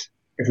 So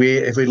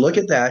if we look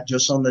at that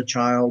just on the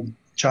child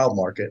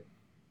market,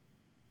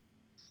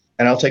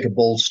 and I'll take a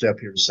bold step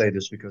here to say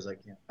this because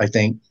I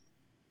think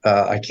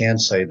I can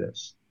say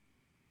this,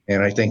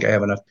 and I think I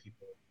have enough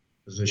people,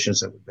 positions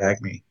that would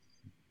back me.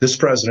 This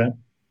president,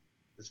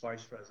 this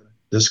vice president,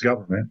 this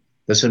government,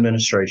 this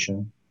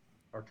administration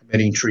are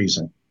committing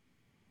treason,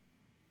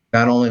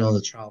 not only on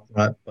the child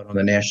front, but on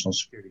the national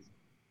security front.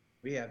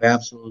 We have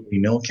absolutely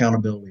no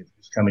accountability of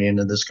who's coming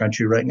into this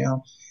country right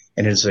now,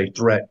 and it is a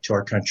threat to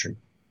our country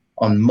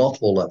on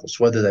multiple levels,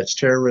 whether that's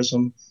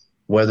terrorism,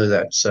 whether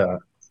that's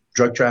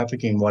drug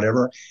trafficking,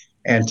 whatever.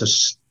 And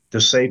to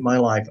save my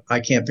life,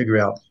 I can't figure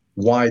out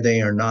why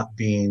they are not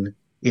being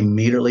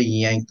immediately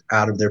yanked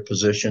out of their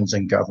positions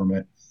in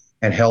government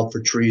and held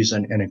for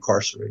treason and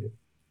incarcerated.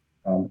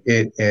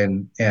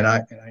 And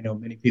I know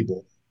many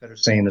people that are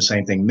saying the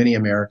same thing. Many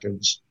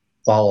Americans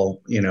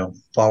follow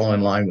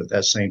in line with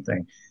that same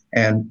thing.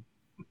 And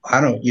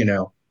I don't,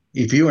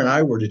 if you and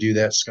I were to do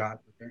that, Scott,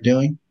 what they're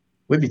doing,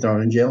 we'd be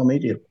thrown in jail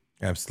immediately.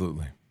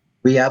 Absolutely.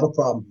 We have a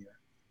problem here,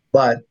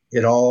 but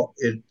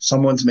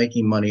someone's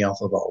making money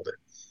off of all of it.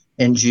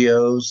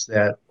 NGOs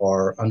that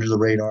are under the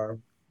radar,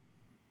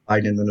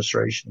 Biden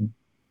administration,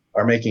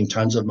 are making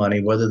tons of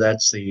money, whether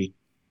that's the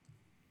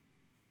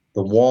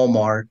the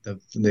Walmart, the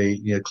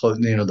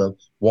the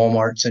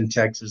Walmarts in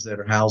Texas that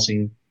are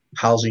housing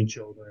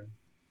children.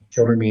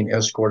 Children being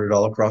escorted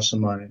all across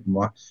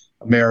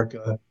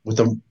America with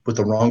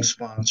the wrong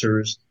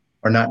sponsors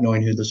or not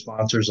knowing who the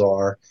sponsors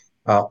are.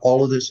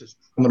 All of this is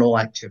criminal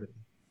activity,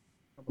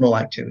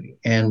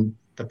 and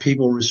the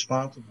people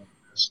responsible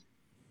for this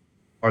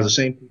are the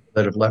same people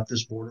that have left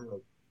this border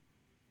open,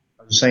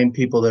 are the same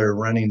people that are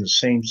running the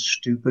same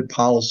stupid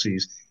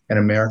policies in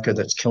America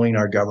that's killing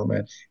our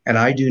government. And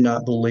I do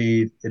not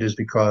believe it is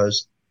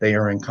because they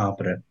are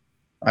incompetent.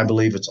 I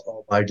believe it's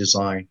all by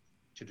design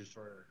to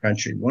destroy our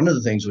country. One of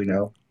the things we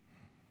know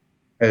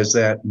is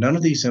that none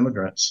of these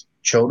immigrants,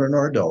 children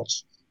or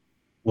adults,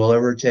 will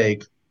ever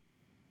take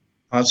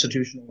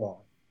constitutional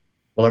law,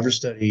 will ever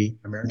study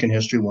American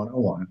History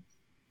 101,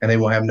 and they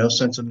will have no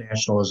sense of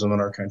nationalism in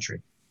our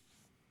country.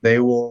 They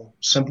will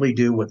simply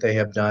do what they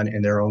have done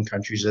in their own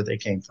countries that they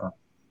came from.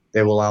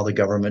 They will allow the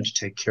government to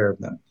take care of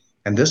them.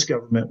 And this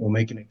government will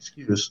make an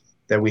excuse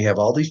that we have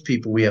all these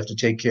people we have to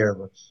take care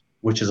of,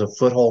 which is a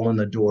foothold in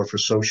the door for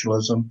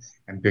socialism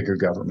and bigger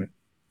government.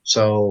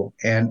 So,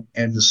 and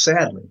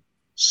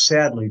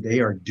sadly, they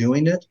are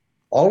doing it,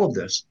 all of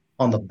this,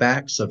 on the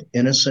backs of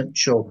innocent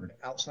children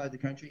outside the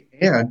country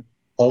and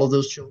all of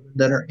those children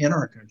that are in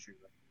our country.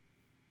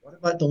 What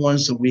about the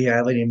ones that we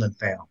haven't even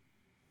found?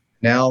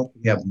 Now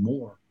we have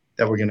more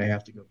that we're going to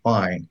have to go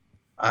find.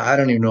 I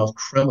don't even know if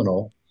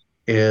criminal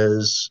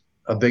is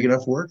a big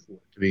enough word for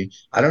it to be.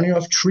 I don't even know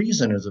if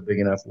treason is a big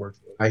enough word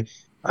for it.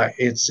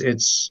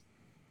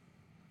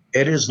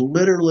 It is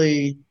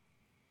literally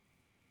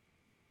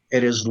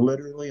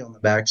on the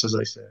backs, as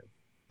I said,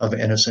 of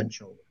innocent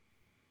children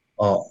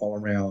all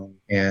around,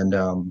 and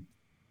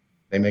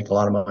they make a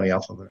lot of money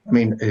off of it. I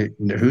mean,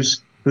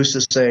 who's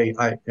to say?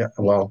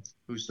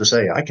 Who's to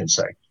say? I can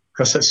say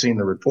because I've seen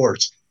the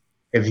reports.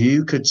 If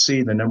you could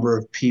see the number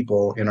of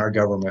people in our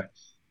government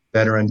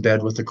that are in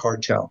bed with the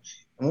cartel,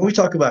 and when we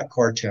talk about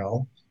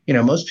cartel,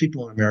 most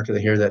people in America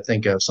that hear that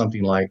think of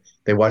something like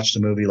they watched a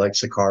movie like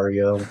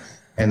Sicario,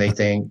 and they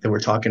think that we're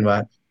talking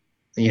about,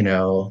 you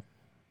know,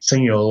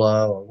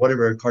 Sinaloa or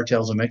whatever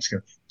cartels in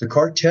Mexico. The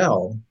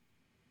cartel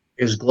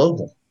is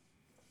global.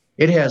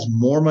 It has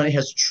more money,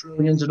 has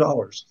trillions of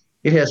dollars.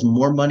 It has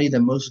more money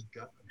than most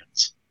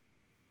governments.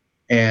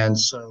 And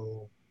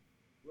so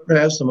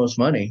whoever has the most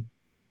money,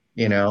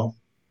 you know,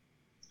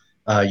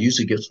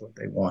 usually gets what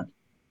they want.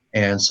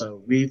 And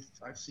so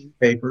I've seen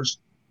papers.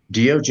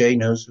 DOJ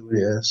knows who it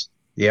is.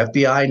 The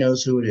FBI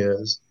knows who it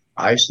is.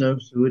 ICE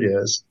knows who it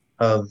is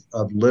of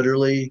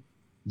literally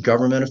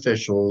government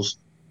officials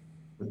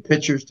with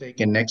pictures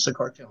taken next to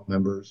cartel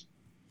members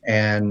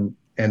and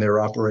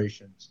their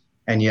operations.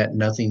 And yet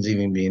nothing's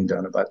even being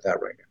done about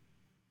that right now.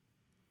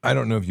 I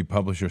don't know if you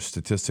publish your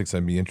statistics.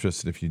 I'd be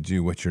interested if you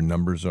do what your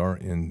numbers are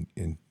in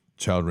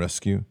child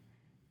rescue,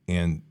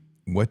 and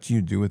what do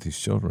you do with these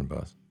children,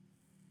 Buzz?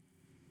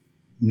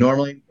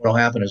 Normally, what'll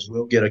happen is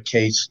we'll get a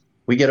case.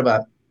 We get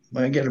about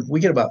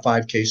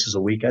 5 cases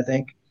a week, I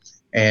think.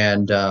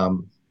 And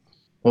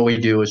what we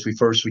do is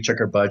we check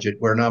our budget.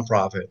 We're a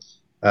nonprofit.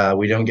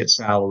 We don't get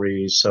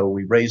salaries, so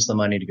we raise the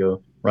money to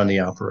go run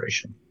the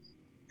operation.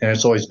 And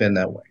it's always been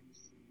that way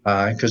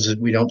because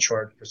we don't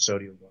charge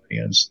custodial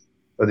guardians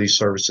for these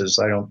services.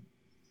 I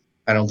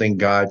don't think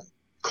God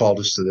called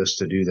us to this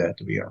to do that,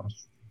 to be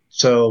honest.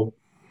 So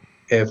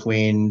if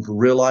we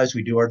realize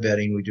we do our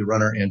vetting, we do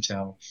run our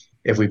intel,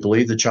 if we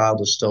believe the child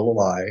is still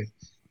alive,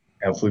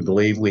 if we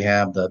believe we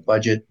have the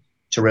budget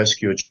to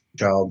rescue a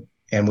child,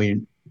 and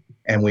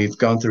we've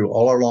gone through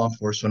all our law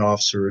enforcement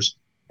officers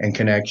and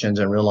connections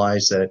and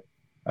realized that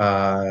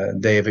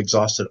they have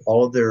exhausted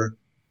all of their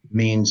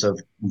means of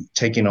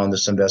taking on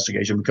this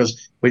investigation,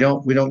 because we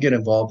don't get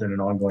involved in an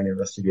ongoing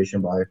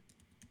investigation by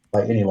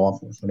any law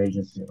enforcement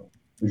agency.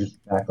 We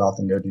just back off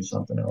and go do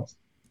something else.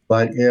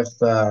 But if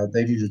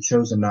they've either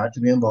chosen not to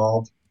be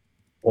involved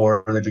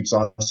or they've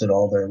exhausted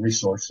all their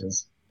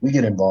resources, we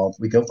get involved.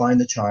 We go find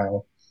the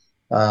child.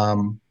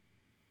 Um,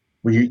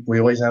 we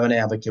always have an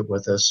advocate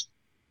with us,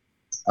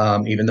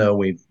 even though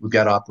we've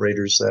got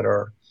operators that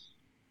are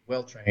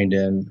well trained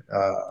in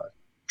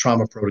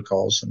trauma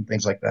protocols and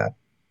things like that.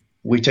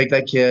 We take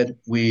that kid.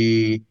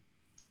 We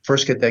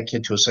first get that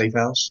kid to a safe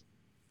house.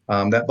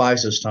 That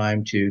buys us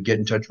time to get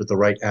in touch with the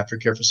right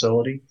aftercare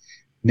facility.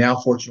 Now,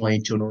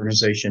 fortunately, to an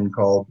organization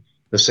called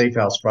the Safe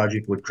House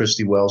Project with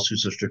Christy Wells,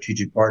 who's a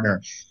strategic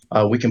partner,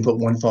 we can put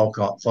one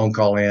phone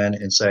call in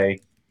and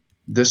say,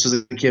 this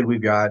is the kid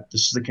we've got.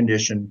 This is the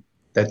condition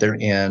that they're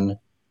in.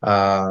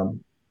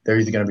 They're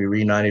either going to be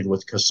reunited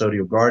with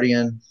custodial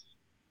guardian,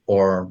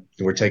 or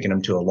we're taking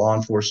them to a law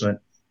enforcement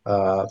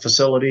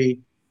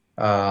facility,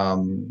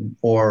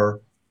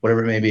 or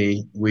whatever it may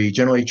be. We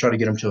generally try to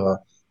get them to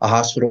a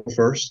hospital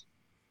first,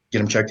 get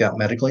them checked out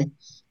medically,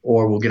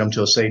 or we'll get them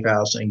to a safe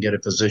house and get a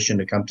physician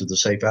to come to the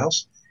safe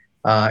house.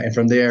 And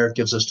from there, it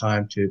gives us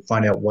time to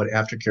find out what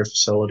aftercare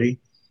facility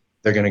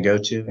they're going to go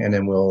to, and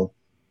then we'll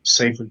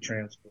safely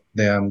transport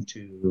them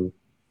to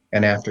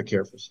an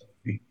aftercare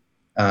facility.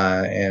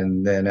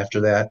 And then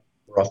after that,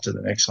 we're off to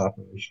the next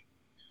operation.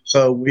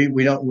 So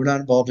we're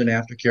not involved in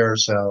aftercare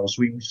ourselves.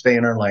 We stay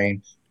in our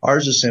lane.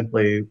 Ours is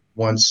simply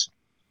once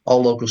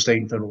all local, state,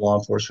 and federal law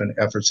enforcement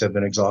efforts have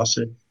been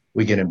exhausted,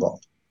 we get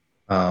involved.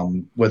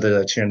 Whether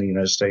that's here in the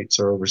United States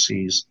or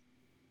overseas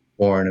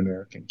or an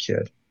American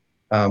kid.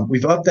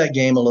 We've upped that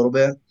game a little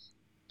bit.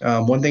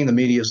 One thing the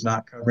media is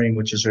not covering,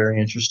 which is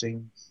very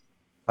interesting,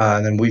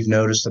 and then we've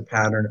noticed a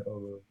pattern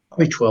over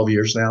probably 12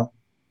 years now.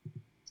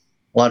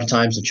 A lot of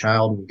times the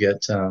child will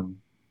get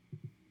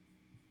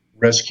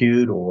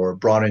rescued or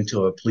brought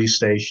into a police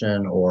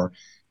station or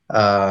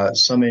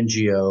some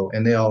NGO,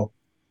 and they'll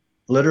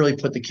literally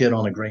put the kid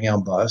on a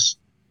Greyhound bus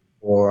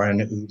or an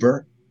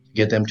Uber to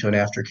get them to an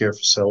aftercare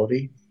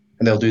facility.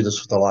 And they'll do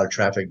this with a lot of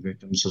traffic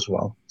victims as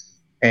well.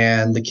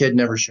 And the kid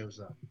never shows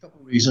up. A couple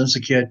of reasons: the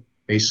kid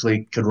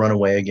basically could run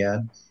away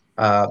again.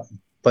 Uh,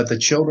 but the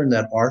children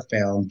that are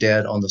found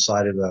dead on the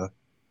side of the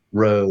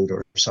road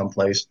or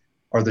someplace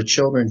are the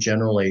children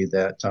generally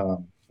that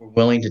were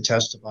willing to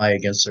testify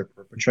against their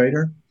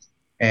perpetrator,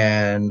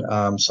 and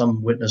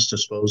some witness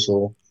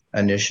disposal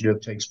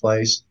initiative takes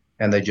place,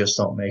 and they just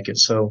don't make it.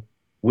 So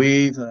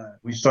we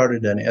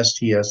started an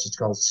STS. It's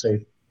called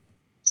Safe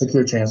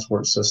Secure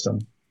Transport System,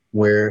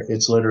 where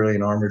it's literally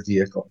an armored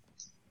vehicle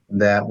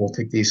that will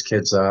pick these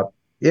kids up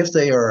if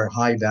they are a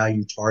high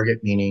value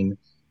target, meaning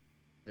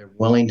they're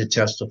willing to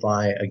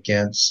testify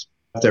against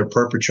their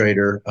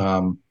perpetrator.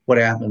 What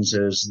happens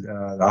is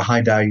a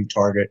high value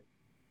target.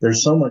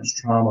 There's so much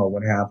trauma.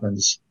 What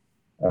happens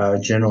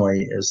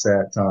generally is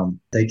that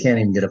they can't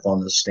even get up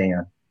on the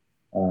stand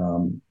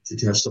to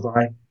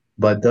testify.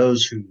 But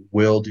those who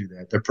will do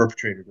that, their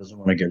perpetrator doesn't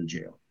want to go to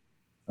jail.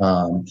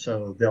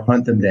 So they'll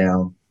hunt them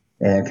down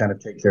and kind of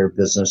take care of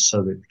business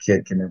so that the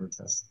kid can never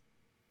testify.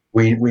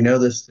 We know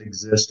this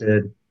exists,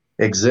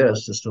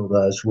 it still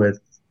does, with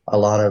a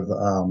lot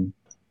of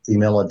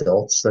female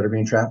adults that are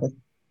being trafficked.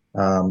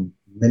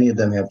 Many of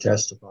them have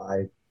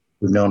testified.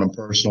 We've known them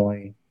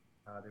personally.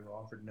 They were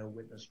offered no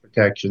witness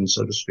protection,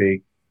 so to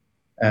speak,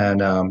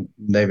 and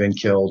they've been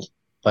killed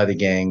by the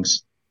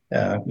gangs.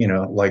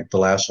 Like the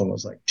last one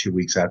was like 2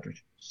 weeks after.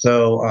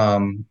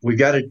 So we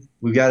got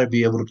to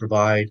be able to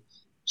provide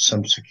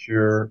some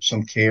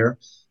care,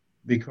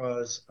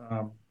 because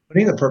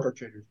putting the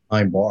perpetrators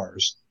behind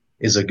bars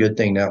is a good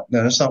thing. Now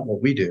that's not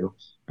what we do,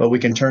 but we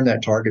can turn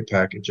that target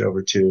package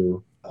over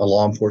to a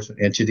law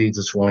enforcement entity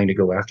that's willing to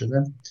go after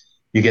them.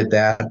 You get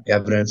that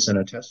evidence and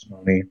a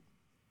testimony,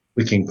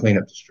 we can clean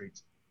up the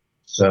streets.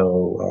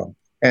 So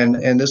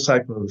and this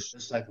type of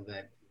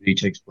activity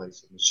takes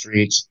place in the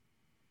streets,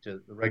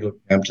 to the regular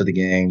to the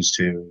gangs,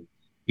 to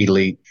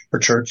elite or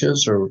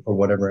churches, or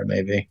whatever it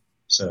may be.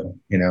 So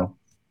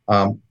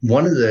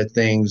one of the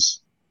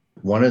things,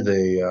 one of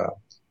the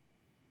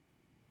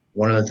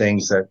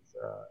things that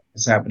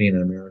is happening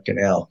in America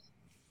now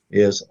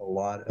is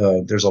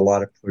there's a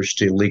lot of push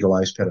to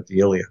legalize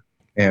pedophilia,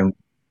 and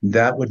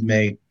that would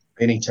make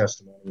any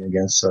testimony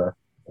against a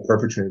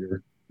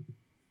perpetrator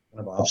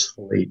kind of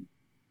obsolete.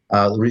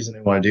 The reason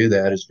they want to do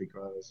that is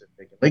because if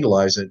they can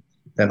legalize it,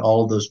 then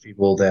all of those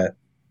people that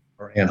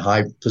are in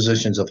high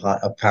positions of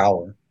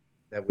power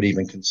that would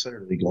even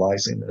consider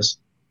legalizing this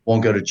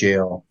won't go to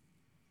jail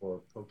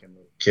for poking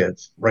little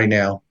kids. Right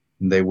now,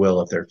 they will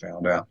if they're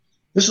found out.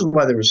 This is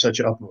why there was such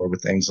uproar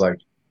with things like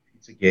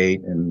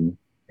Pizzagate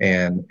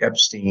and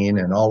Epstein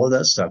and all of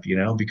that stuff,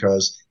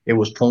 because it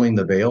was pulling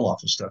the veil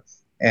off of stuff.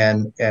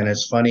 And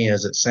as funny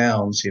as it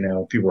sounds,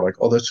 people are like,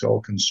 "Oh, that's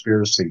all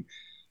conspiracy."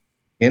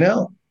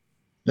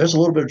 There's a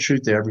little bit of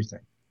truth to everything,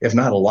 if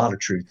not a lot of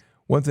truth.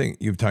 One thing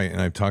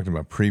I've talked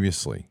about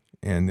previously,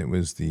 and it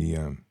was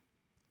the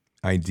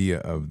idea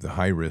of the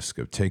high risk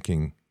of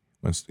taking.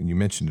 Once you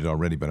mentioned it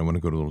already, but I want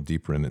to go a little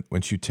deeper in it.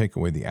 Once you take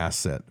away the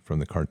asset from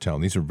the cartel,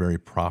 and these are very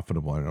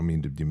profitable. I don't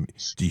mean to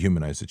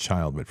dehumanize a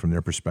child, but from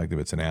their perspective,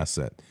 it's an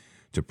asset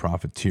to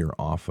profiteer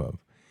off of.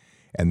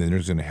 And then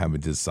there's going to have a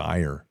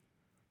desire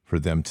for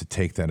them to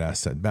take that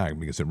asset back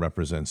because it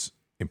represents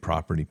a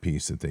property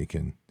piece that they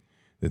can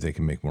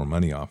make more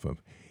money off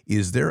of.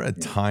 Is there a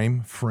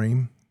time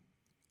frame?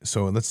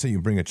 So let's say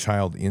you bring a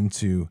child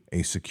into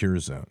a secure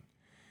zone,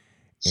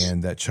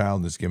 and that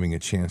child is giving a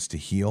chance to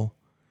heal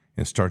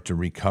and start to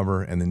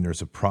recover. And then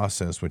there's a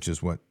process, which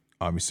is what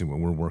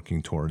we're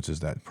working towards, is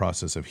that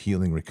process of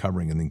healing,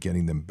 recovering, and then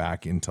getting them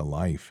back into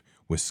life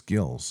with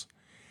skills.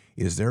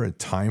 Is there a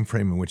time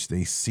frame in which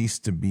they cease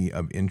to be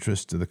of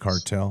interest to the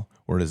cartel,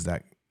 or does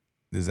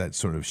that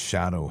sort of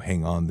shadow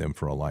hang on them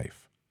for a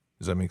life?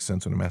 Does that make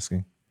sense what I'm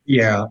asking?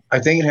 Yeah, I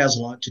think it has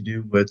a lot to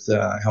do with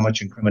how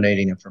much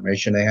incriminating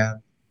information they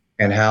have,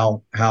 and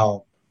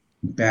how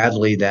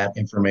badly that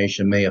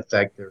information may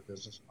affect their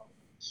business model.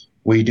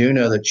 We do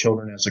know that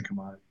children as a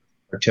commodity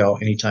cartel,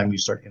 anytime you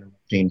start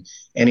interrupting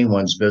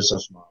anyone's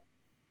business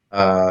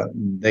model,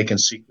 they can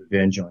seek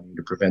revenge on you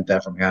to prevent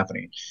that from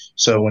happening.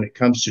 So when it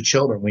comes to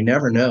children, we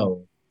never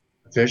know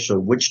officially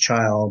which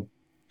child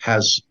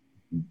has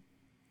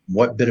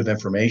what bit of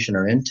information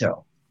or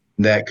intel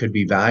that could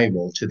be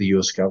valuable to the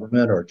U.S.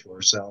 government or to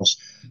ourselves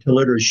to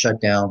literally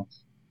shut down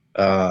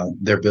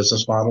their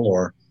business model,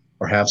 or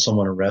have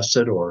someone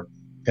arrested, or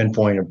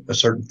pinpoint a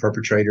certain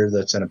perpetrator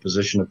that's in a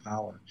position of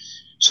power.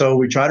 So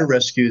we try to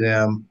rescue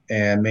them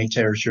and make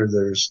sure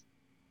there's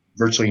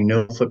virtually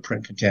no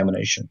footprint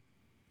contamination,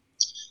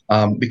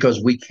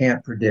 because we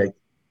can't predict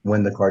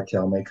when the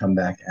cartel may come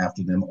back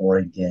after them or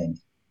a gang.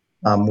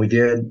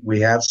 We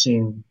have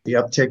seen the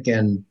uptick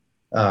in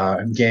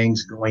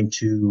gangs going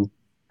to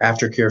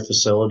aftercare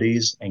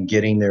facilities and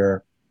getting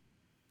their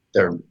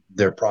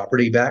their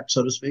property back,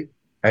 so to speak.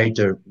 I hate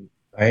to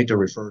I hate to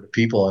refer to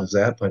people as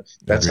that, but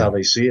that's how Agreed.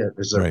 they see it,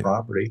 as their Right.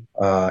 property,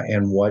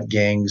 and what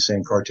gangs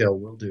and cartel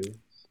will do.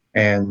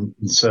 And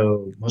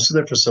so most of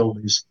their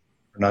facilities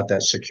are not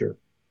that secure.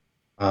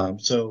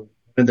 So one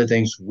of the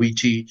things we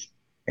teach,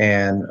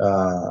 and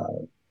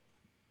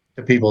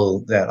to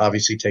people that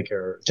obviously take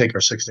our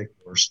 6-day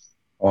course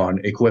on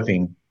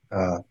equipping,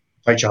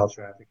 fight child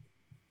trafficking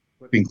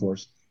equipping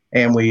course,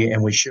 and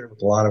we share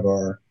with a lot of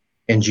our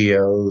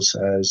NGOs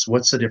as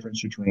what's the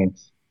difference between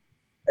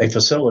a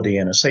facility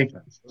and a safe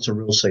house. What's a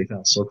real safe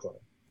house look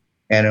like?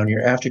 And on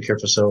your aftercare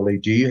facility,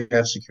 do you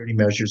have security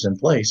measures in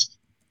place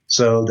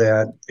so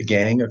that a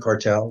gang, a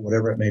cartel,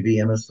 whatever it may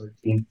be,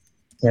 MS-13,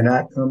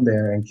 cannot come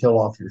there and kill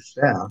off your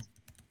staff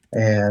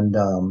and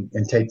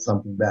take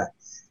something back?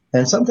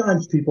 And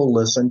sometimes people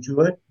listen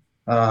to it,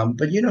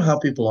 but you know how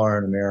people are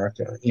in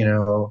America. You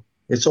know,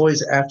 it's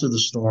always after the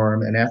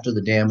storm and after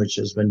the damage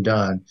has been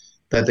done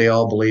that they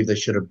all believe they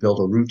should have built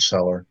a root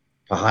cellar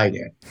to hide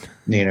in.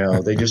 You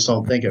know, they just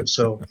don't think of it.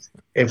 So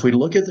if we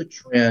look at the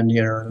trend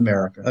here in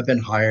America, I've been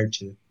hired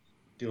to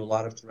do a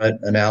lot of threat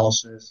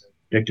analysis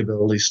and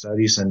predictability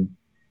studies, and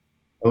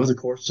over the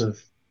course of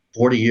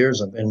 40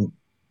 years, I've been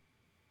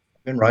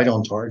right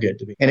on target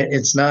to be, and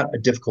it's not a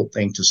difficult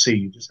thing to see.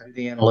 You just have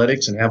the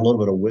analytics and have a little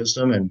bit of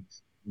wisdom and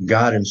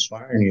God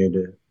inspiring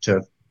you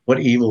to what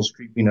evil's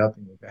creeping up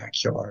in your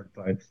backyard.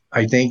 But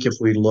I think if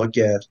we look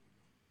at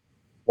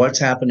what's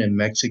happened in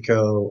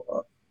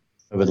Mexico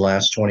over the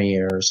last 20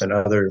 years and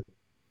other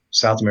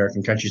South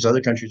American countries,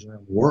 other countries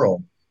around the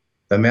world,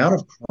 the amount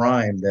of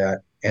crime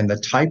that and the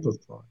type of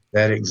crime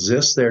that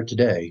exists there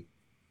today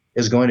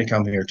is going to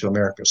come here to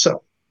America.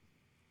 So,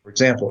 for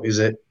example, is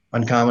it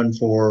uncommon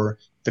for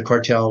the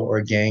cartel or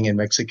a gang in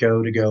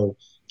Mexico to go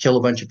kill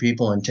a bunch of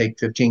people and take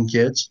 15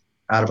 kids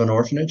out of an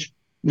orphanage?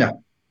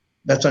 No,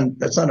 that's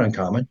not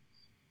uncommon.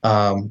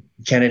 Can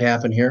it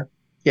happen here?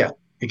 Yeah,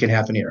 it can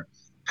happen here.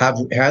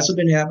 Has it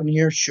been happening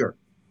here? Sure.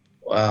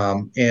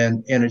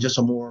 And in just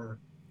a more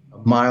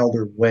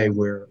milder way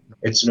where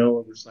it's no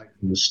oversight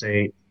from the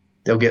state.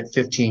 They'll get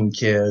 15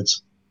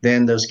 kids.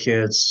 Then those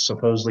kids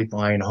supposedly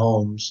find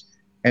homes,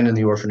 and then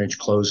the orphanage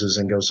closes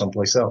and goes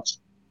someplace else.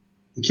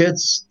 The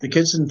kids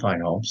didn't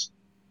find homes.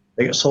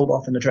 They got sold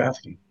off into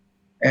trafficking.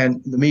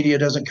 And the media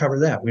doesn't cover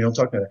that. We don't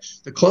talk about that.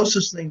 The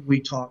closest thing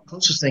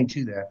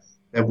to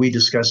that we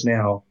discuss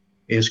now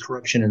is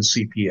corruption in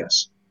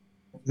CPS.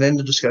 Then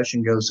the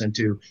discussion goes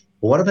into,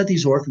 well, what about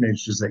these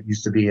orphanages that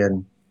used to be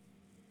in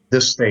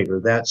this state or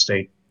that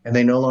state, and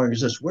they no longer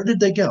exist? Where did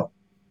they go?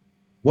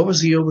 What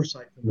was the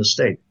oversight from the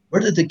state?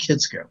 Where did the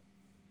kids go?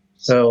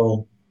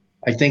 So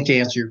I think to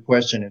answer your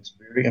question, it's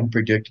very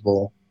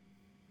unpredictable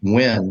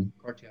when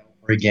cartel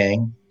or a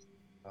gang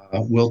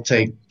will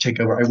take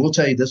over. I will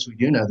tell you this: we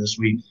do know this.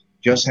 We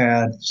just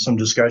had some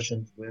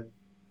discussions with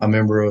a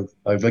member of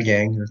a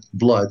gang,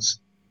 Bloods,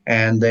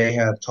 and they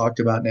have talked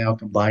about now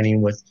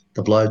combining with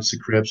the Bloods, the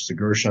Crips, the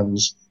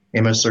Gershons,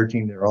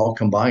 MS-13. They're all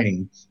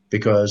combining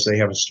because they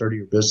have a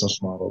sturdier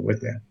business model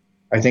with that.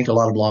 I think a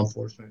lot of law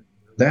enforcement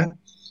know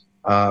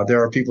that.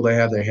 There are people that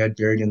have their head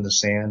buried in the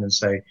sand and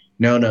say,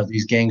 no,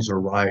 these gangs are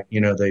right.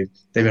 You know, they've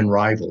been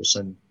rivals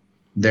and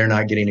they're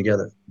not getting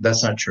together.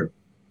 That's not true.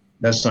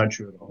 That's not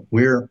true at all.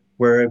 We're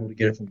able to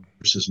get it from the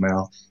horse's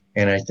mouth,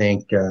 and I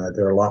think there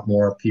are a lot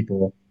more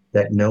people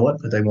that know it,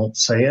 but they won't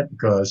say it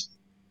because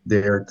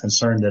they're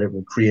concerned that it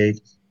will create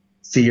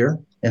fear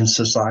in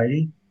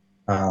society.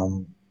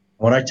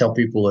 What I tell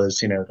people is,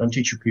 don't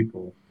teach your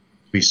people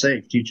to be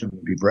safe. Teach them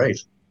to be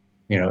brave.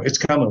 It's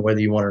coming whether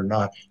you want it or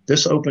not.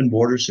 This open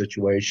border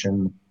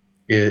situation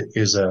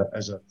is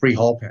a free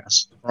hall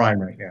pass to crime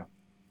right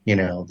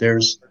now.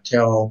 There's a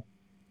cartel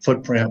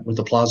footprint with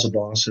the Plaza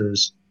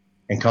bosses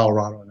in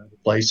Colorado and other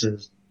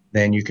places.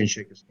 Then you can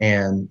shake it.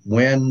 And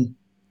when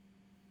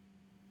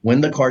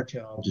the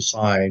cartel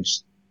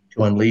decides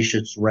to unleash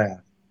its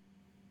wrath,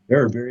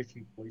 there are very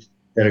few police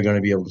that are going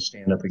to be able to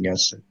stand up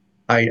against it.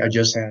 I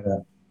just had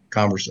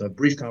a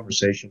brief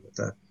conversation with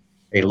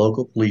a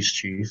local police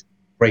chief,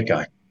 great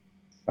guy.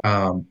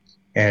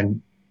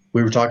 And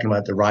we were talking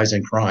about the rise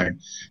in crime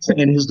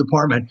in his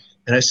department.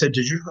 And I said,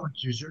 does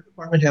your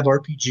department have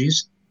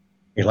RPGs?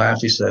 He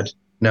laughed. He said,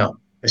 no.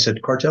 I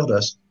said, cartel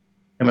does.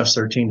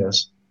 MS-13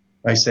 does.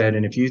 I said,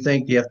 and if you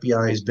think the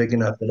FBI is big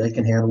enough that they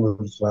can handle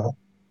it as well,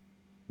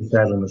 you're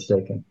sadly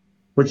mistaken.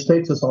 Which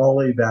takes us all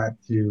the way back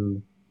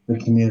to the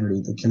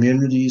community. The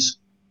communities,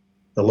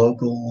 the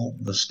local,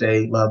 the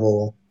state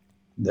level,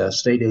 the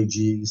state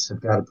AGs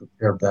have got to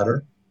prepare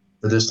better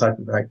for this type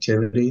of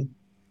activity.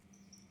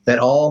 That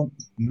all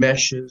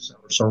meshes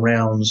or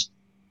surrounds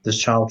this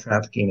child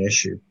trafficking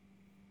issue.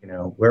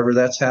 Wherever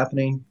that's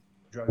happening,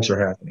 drugs are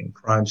happening,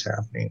 crimes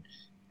happening,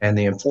 and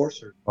the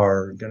enforcers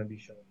are going to be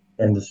shown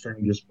in the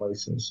strangest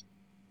places,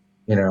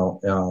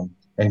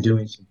 and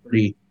doing some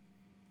pretty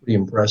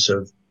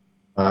impressive,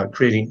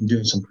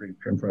 doing some pretty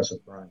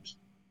impressive crimes.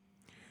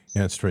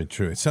 Yeah, it's very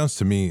true. It sounds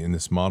to me in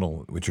this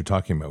model, which you're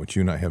talking about, which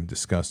you and I have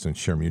discussed and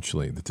share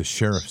mutually, that the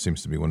sheriff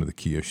seems to be one of the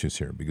key issues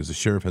here because the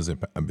sheriff has the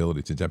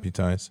ability to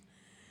deputize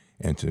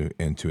and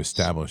to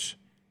establish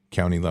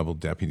county level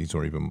deputies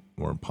or even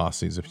more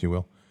posses, if you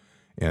will.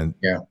 And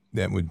Yeah.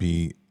 that would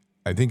be,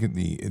 I think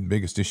the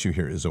biggest issue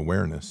here is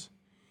awareness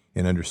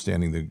and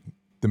understanding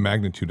the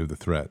magnitude of the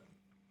threat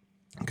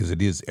because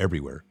it is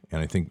everywhere.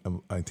 And I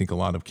think a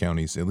lot of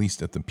counties, at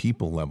least at the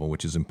people level,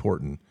 which is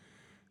important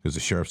because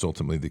the sheriff's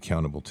ultimately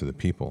accountable to the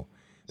people,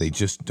 they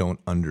just don't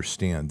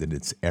understand that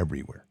it's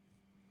everywhere.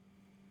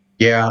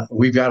 Yeah,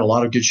 we've got a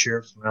lot of good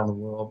sheriffs around the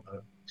world.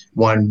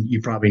 One you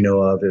probably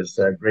know of is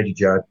Grady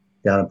Judd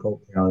down in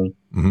Polk County,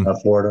 Mm-hmm.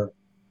 Florida.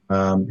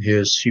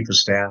 His chief of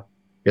staff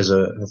is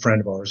a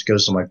friend of ours,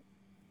 goes to my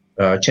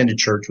attended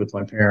church with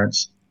my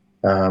parents.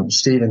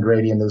 Steve and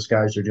Grady and those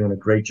guys are doing a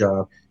great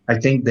job. I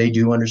think they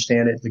do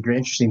understand it. The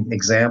interesting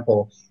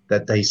example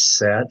that they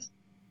set,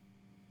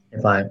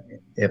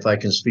 if I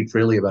can speak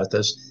freely about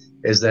this,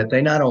 is that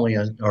they not only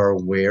are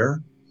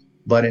aware,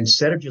 but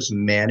instead of just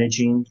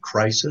managing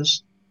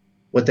crisis,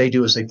 what they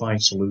do is they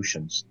find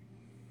solutions.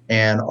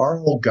 And our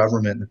whole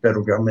government, the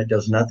federal government,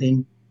 does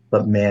nothing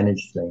but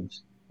manage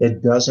things.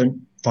 It doesn't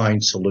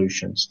find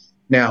solutions.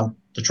 Now,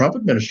 the Trump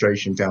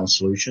administration found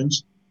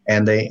solutions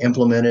and they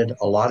implemented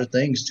a lot of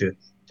things to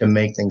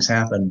make things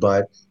happen,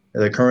 but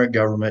the current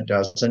government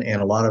doesn't.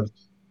 And a lot of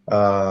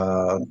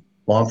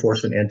law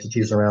enforcement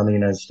entities around the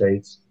United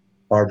States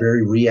are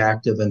very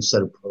reactive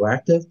instead of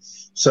proactive.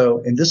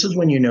 So, and this is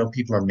when you know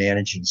people are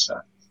managing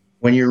stuff.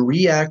 When you're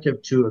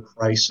reactive to a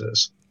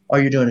crisis, all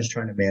you're doing is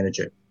trying to manage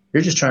it.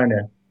 You're just trying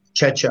to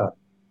catch up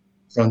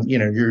from,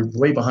 you're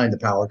way behind the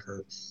power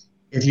curve.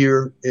 If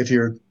you're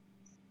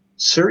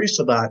serious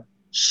about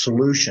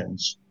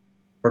solutions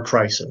for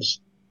crisis,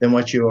 then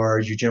what you are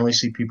is you generally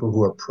see people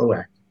who are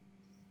proactive.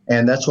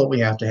 And that's what we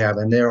have to have.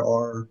 And there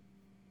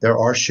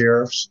are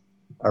sheriffs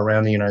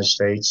around the United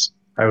States.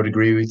 I would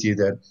agree with you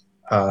that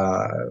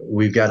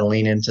we've got to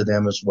lean into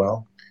them as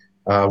well.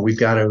 We've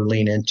got to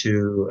lean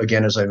into,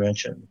 again, as I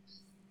mentioned,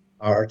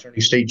 our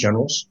attorney state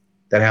generals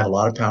that have a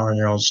lot of power in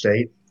their own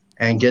state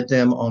and get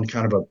them on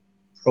kind of a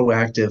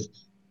proactive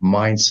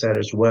mindset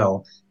as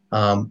well.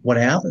 What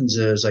happens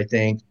is, I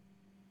think,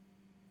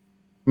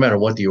 no matter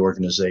what the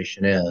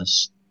organization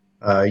is,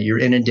 you're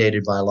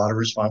inundated by a lot of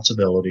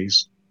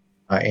responsibilities.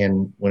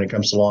 And when it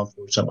comes to law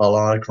enforcement, a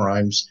lot of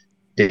crimes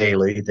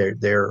daily,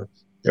 they're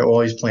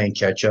always playing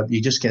catch up.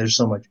 You just get there's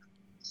so much,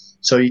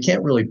 so you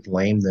can't really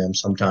blame them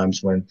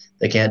sometimes when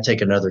they can't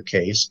take another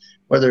case,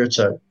 whether it's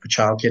a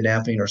child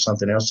kidnapping or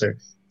something else.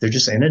 They're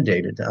just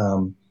inundated,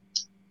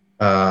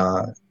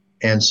 uh,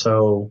 and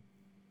so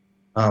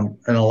and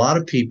a lot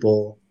of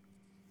people,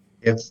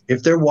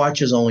 if their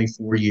watch is only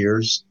 4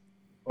 years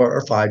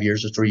or 5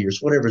 years or 3 years,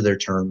 whatever their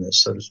term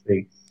is, so to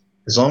speak,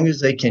 as long as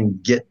they can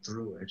get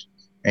through it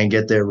and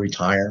get their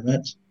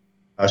retirement,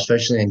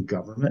 especially in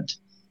government,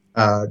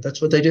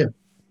 that's what they do.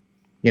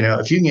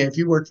 If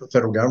you work for the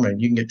federal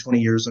government, you can get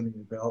 20 years under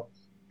your belt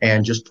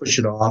and just push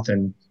it off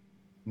and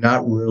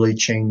not really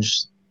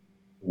change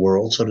the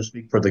world, so to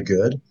speak, for the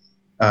good.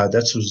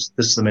 This is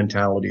the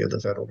mentality of the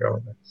federal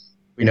government.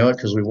 We know it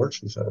because we work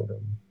for the federal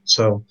government.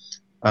 So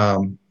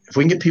if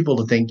we can get people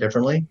to think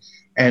differently,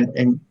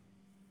 and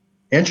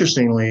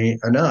interestingly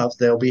enough,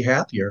 they'll be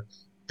happier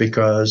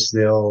because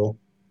they'll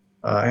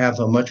have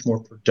a much more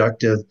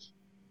productive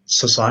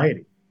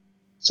society,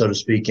 so to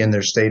speak, in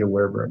their state or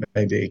wherever it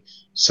may be.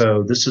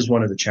 So this is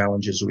one of the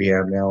challenges we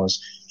have now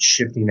is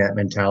shifting that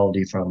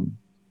mentality from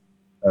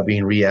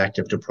being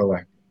reactive to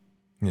proactive.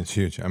 It's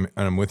huge.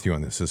 I'm with you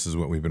on this. This is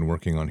what we've been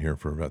working on here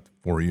for about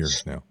 4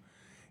 years now,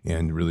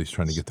 and really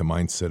trying to get the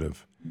mindset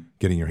of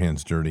getting your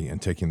hands dirty and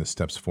taking the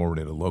steps forward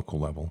at a local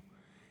level.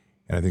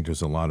 And I think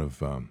there's a lot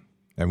of,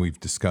 and we've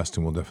discussed,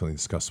 and we'll definitely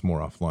discuss more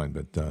offline,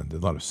 but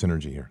there's a lot of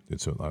synergy here.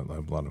 It's a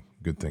lot of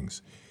good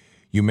things.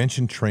 You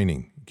mentioned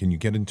training. Can you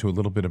get into a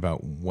little bit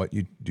about what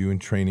you do in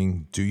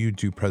training? Do you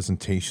do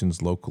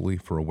presentations locally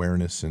for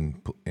awareness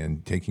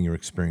and taking your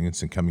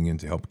experience and coming in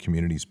to help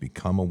communities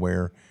become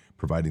aware,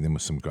 providing them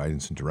with some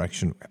guidance and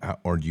direction?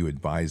 Or do you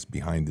advise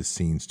behind the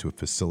scenes to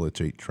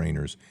facilitate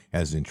trainers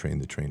as in train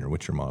the trainer?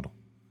 What's your model?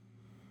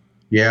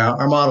 Yeah,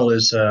 our model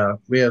is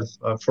we have,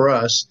 for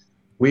us,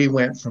 we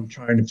went from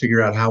trying to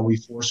figure out how we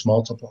force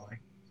multiply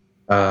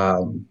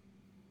um,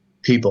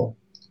 people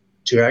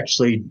to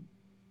actually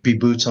be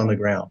boots on the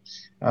ground.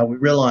 We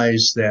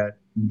realize that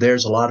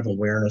there's a lot of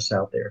awareness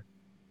out there,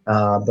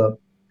 but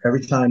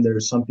every time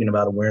there's something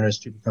about awareness,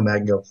 people come back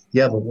and go,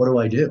 "Yeah, but what do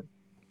I do?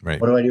 Right.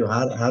 What do I do?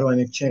 How do I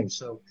make change?"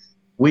 So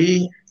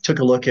we took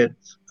a look at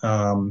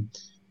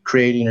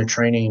creating a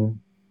training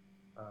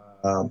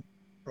uh,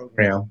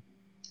 program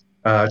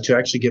to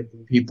actually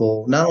get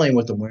people not only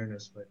with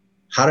awareness, but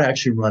how to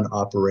actually run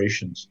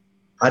operations.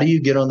 How do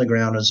you get on the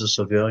ground as a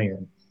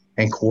civilian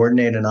and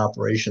coordinate an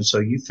operation. So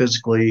you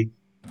physically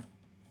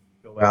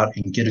go out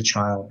and get a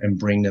child and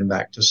bring them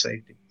back to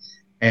safety.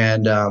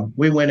 And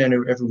we went in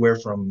everywhere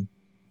from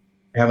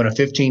having a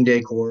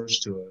 15-day course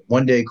to a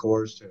 1-day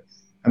course to,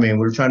 I mean,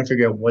 we were trying to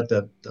figure out what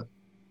the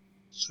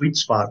sweet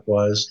spot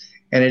was.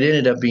 And it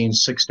ended up being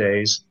 6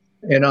 days.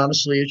 And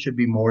honestly, it should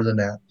be more than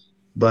that.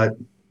 But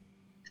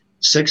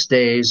 6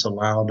 days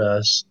allowed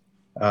us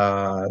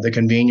the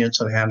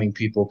convenience of having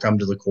people come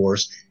to the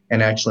course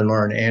and actually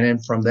learn. And then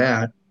from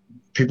that,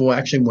 people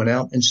actually went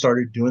out and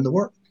started doing the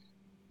work.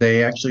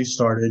 They actually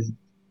started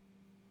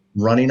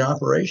running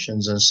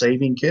operations and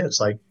saving kids,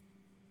 like,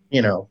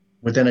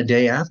 within a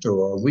day after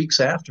or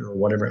weeks after or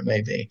whatever it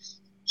may be.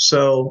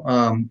 So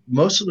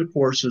most of the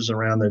courses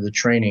around there, the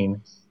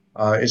training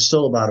is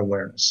still about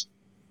awareness.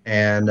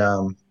 And,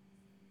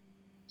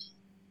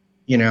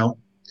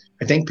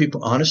 I think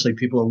honestly,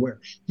 people are aware.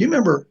 You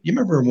remember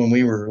when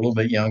we were a little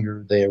bit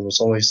younger, there was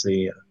always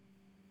the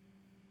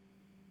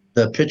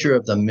picture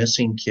of the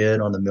missing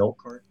kid on the milk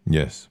cart.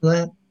 Yes.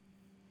 That,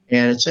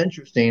 and it's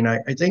interesting. I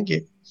think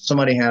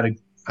somebody had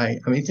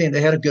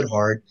they had a good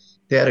heart.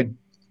 They had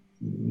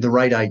the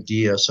right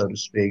idea, so to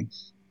speak.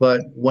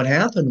 But what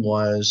happened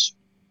was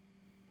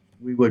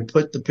we would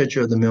put the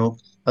picture of the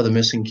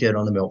missing kid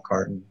on the milk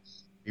carton.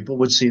 People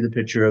would see the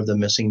picture of the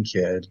missing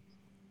kid.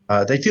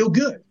 They feel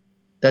good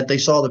that they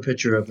saw the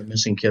picture of the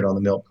missing kid on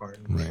the milk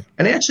carton. Right.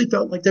 And they actually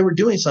felt like they were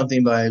doing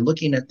something by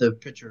looking at the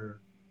picture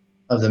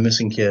of the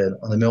missing kid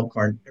on the milk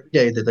carton every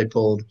day that they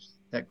pulled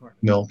that carton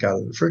of milk out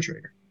of the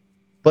refrigerator.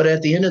 But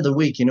at the end of the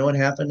week, you know what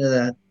happened to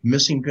that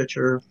missing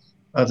picture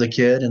of the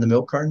kid in the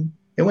milk carton?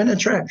 It went in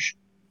the trash.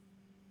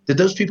 Did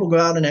those people go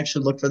out and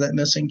actually look for that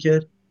missing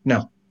kid?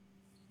 No.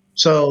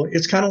 So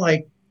it's kind of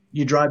like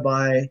you drive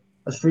by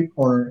a street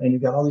corner and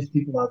you've got all these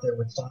people out there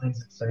with signs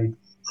that say,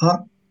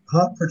 honk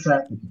for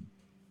trafficking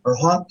or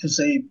honk to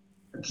save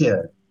a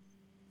kid.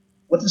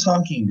 What does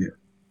honking do?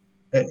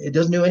 It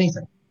doesn't do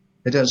anything.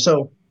 It does.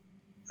 So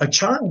a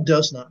child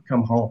does not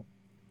come home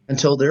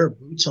until there are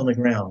boots on the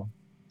ground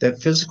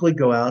that physically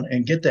go out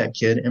and get that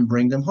kid and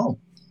bring them home.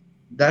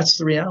 That's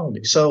the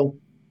reality. So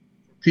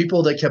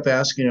people that kept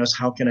asking us,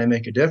 how can I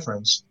make a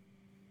difference?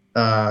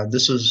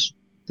 This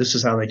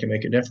is how they can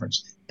make a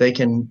difference. They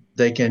can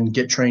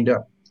get trained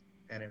up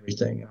and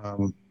everything.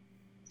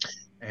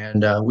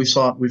 And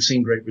we've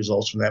seen great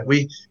results from that.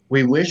 We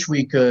wish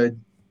we could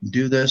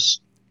do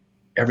this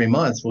every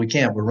month. We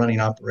can't. We're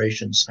running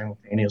operations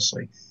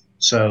simultaneously.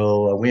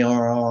 So we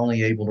are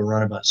only able to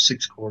run about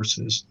 6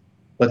 courses.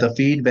 But the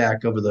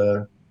feedback over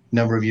the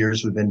number of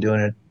years we've been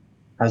doing it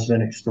has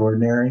been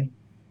extraordinary.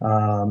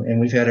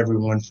 And we've had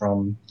everyone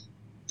from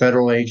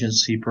federal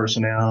agency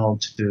personnel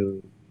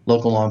to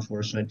local law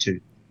enforcement to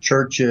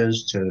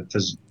churches to,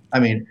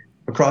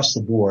 across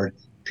the board,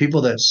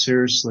 people that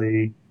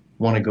seriously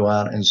want to go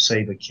out and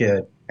save a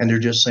kid. And they're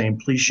just saying,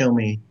 please show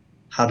me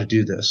how to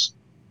do this.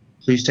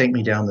 Please take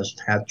me down this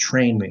path,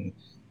 train me.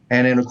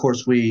 And then, of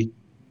course,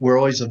 we're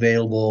always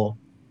available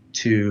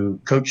to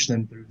coach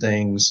them through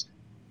things,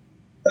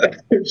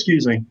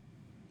 excuse me,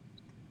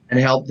 and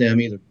help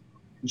them either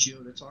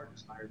NGO. That's our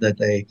desire that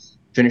they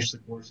finish the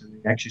course and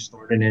they actually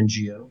start an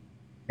NGO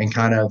and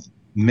kind of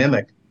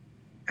mimic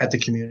at the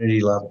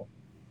community level,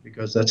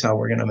 because that's how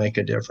we're going to make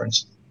a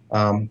difference.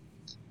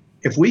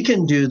 If we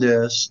can do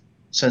this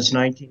since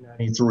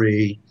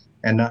 1993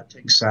 and not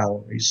take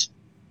salaries,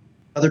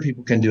 other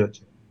people can do it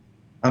too.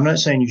 I'm not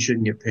saying you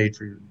shouldn't get paid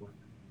for your work.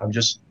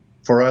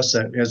 For us,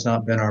 that has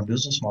not been our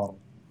business model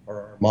or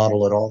our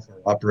model at all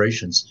for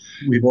operations.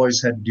 We've always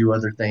had to do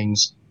other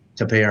things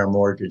to pay our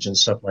mortgage and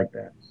stuff like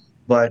that.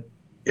 But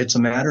it's a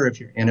matter if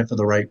you're in it for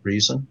the right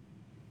reason.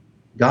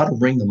 God will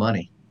bring the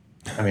money.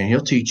 I mean,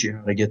 he'll teach you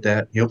how to get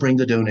that. He'll bring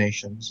the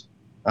donations.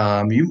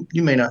 You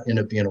may not end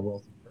up being a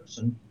wealthy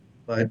person,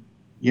 but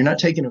you're not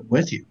taking it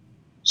with you.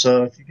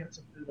 So if you got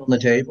some food on the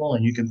table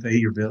and you can pay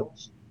your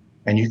bills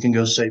and you can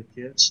go save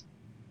kids,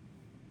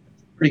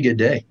 it's a pretty good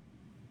day,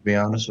 to be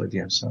honest with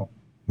you. So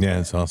yeah,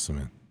 that's awesome,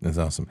 man. That's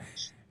awesome.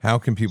 How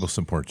can people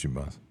support you,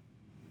 Buzz?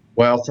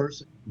 Well,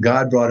 first,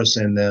 God brought us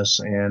in this,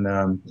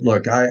 and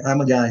look,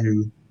 I'm a guy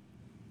who,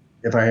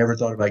 if I ever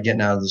thought about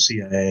getting out of the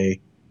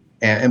CIA,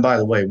 and by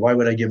the way, why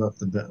would I give up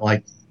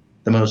the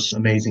most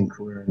amazing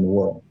career in the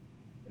world?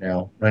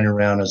 Running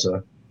around as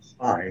a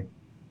spy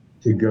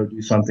to go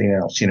do something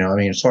else.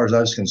 As far as I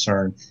was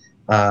concerned,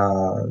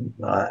 I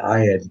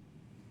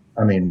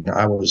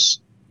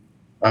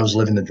was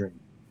living the dream.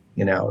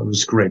 It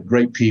was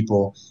great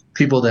people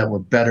that were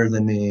better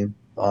than me,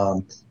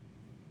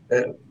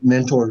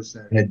 mentors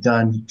that had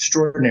done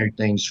extraordinary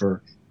things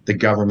for the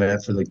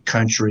government, for the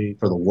country,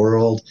 for the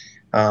world.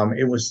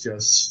 It was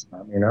just, I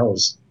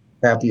was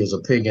happy as a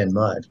pig in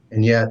mud.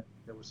 And yet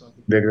there was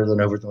something bigger than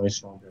overthrowing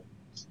small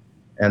governments.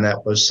 And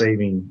that was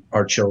saving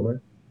our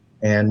children.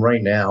 And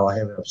right now I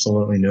have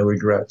absolutely no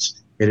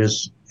regrets. It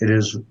is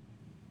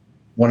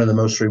one of the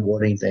most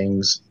rewarding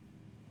things.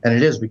 And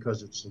it is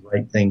because it's the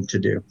right thing to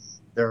do.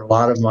 There are a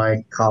lot of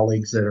my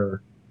colleagues that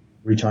are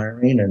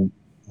retiring and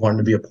wanting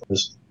to be a part of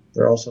this.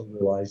 They're also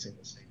realizing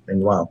the same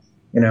thing. Wow.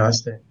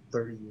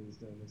 30 years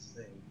doing this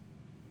thing,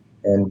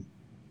 and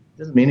it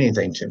doesn't mean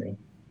anything to me.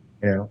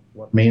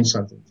 What means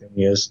something to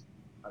me is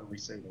how do we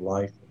save the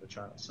life of a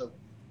child? So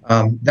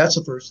that's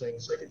the first thing.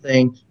 Second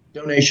thing,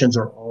 donations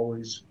are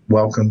always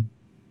welcome.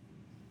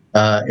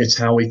 It's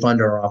how we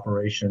fund our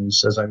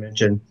operations. As I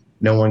mentioned,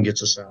 no one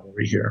gets a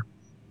salary here.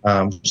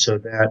 So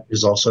that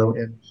is also,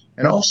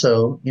 and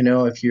also,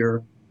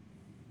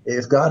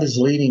 if God is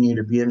leading you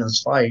to be in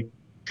this fight,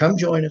 come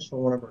join us for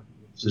one of our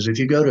courses. If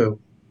you go to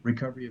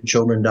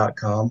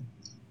recoveryofchildren.com,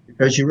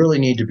 because you really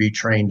need to be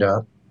trained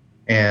up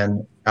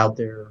and out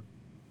there,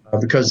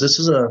 because this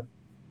is a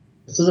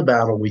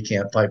battle we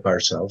can't fight by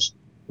ourselves.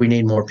 We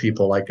need more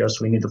people like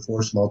us. We need to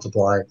force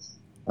multiply,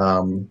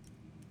 um,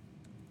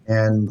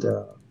 and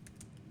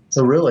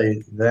so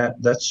really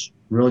that's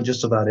really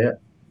just about it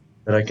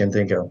that I can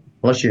think of.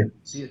 Unless you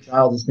see a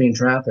child that's being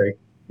trafficked,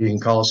 you can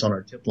call us on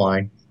our tip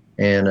line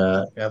and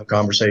have a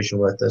conversation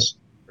with us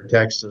or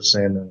text us,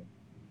 and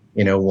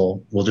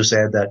we'll just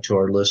add that to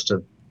our list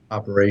of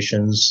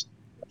operations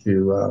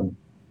to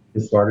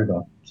get started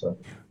on. So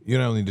You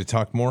and I need to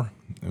talk more.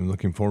 I'm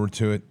looking forward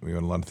to it. We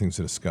got a lot of things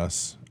to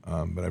discuss,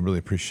 but I really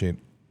appreciate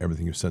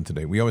everything you've said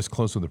today. We always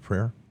close with a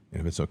prayer,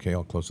 and if it's okay,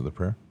 I'll close with a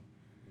prayer.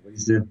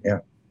 please do. Yeah.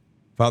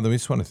 Father, we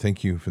just want to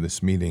thank you for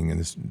this meeting, and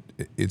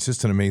it's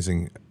just an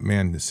amazing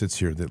man that sits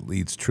here that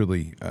leads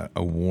truly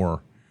a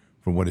war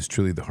for what is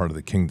truly the heart of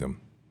the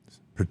kingdom,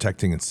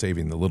 protecting and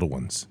saving the little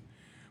ones.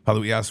 Father,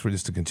 we ask for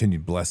just a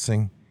continued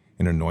blessing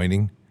and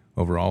anointing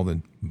over all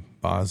that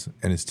Baz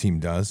and his team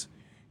does.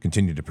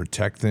 Continue to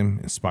protect them,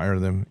 inspire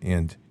them,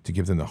 and to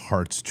give them the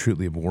hearts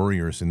truly of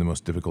warriors in the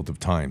most difficult of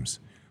times.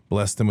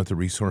 Bless them with the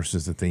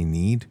resources that they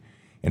need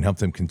and help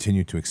them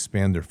continue to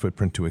expand their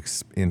footprint to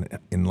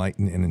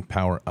enlighten and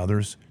empower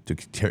others to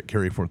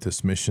carry forth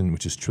this mission,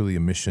 which is truly a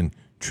mission,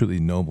 truly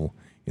noble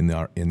in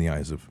the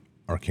eyes of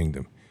our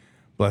kingdom.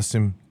 Bless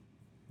him,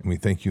 and we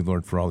thank you,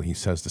 Lord, for all he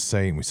says to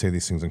say, and we say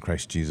these things in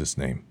Christ Jesus'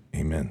 name.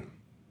 Amen.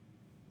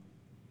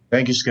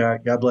 Thank you,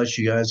 Scott. God bless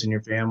you guys and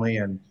your family,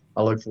 and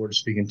I look forward to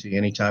speaking to you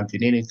anytime. If you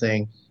need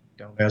anything,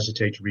 don't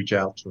hesitate to reach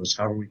out to us,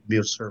 however we can be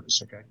of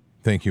service, okay?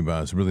 Thank you,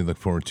 Baz. Really look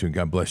forward to it.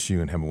 God bless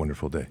you, and have a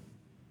wonderful day.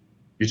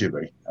 You too,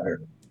 buddy.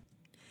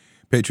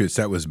 Patriots,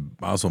 that was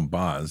Bazzel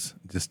Baz,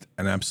 just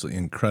an absolutely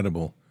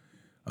incredible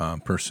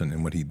person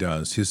in what he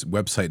does. His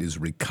website is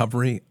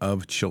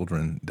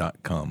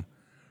recoveryofchildren.com.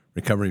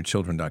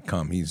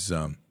 Recoveryofchildren.com. He's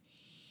the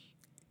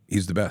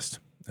best.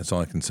 That's all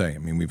I can say. I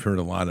mean, we've heard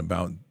a lot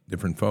about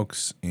different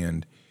folks,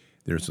 and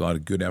there's a lot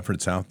of good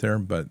efforts out there,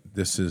 but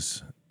this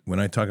is, when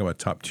I talk about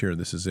top tier,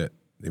 this is it.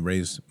 They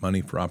raise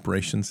money for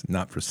operations,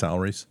 not for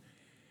salaries.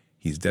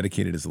 He's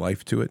dedicated his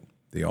life to it.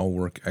 They all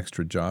work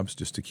extra jobs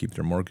just to keep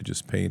their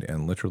mortgages paid,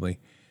 and literally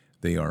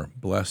they are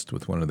blessed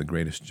with one of the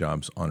greatest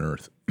jobs on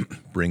earth,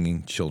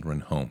 bringing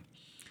children home.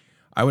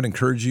 I would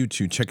encourage you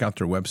to check out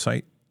their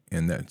website,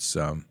 and that's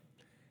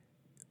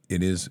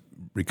it is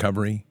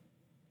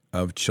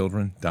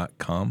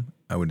recoveryofchildren.com.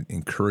 I would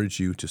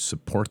encourage you to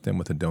support them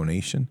with a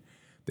donation.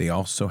 They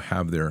also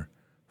have their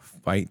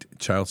Fight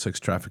Child Sex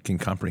Trafficking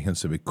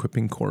Comprehensive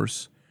Equipping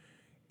course,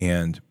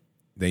 and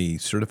they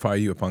certify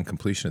you upon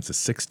completion. It's a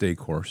 6-day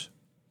course.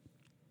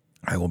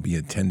 I will be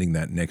attending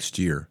that next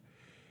year,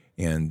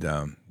 and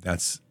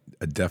that's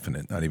a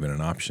definite, not even an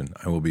option.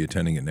 I will be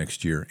attending it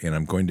next year, and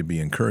I'm going to be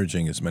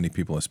encouraging as many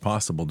people as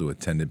possible to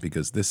attend it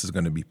because this is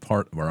going to be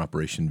part of our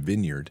Operation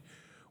Vineyard,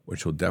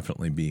 which will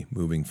definitely be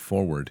moving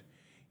forward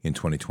in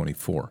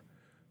 2024.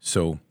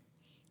 So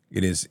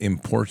it is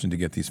important to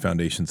get these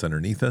foundations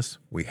underneath us.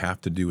 We have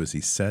to do, as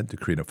he said, to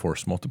create a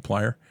force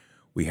multiplier.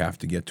 We have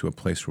to get to a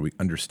place where we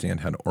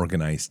understand how to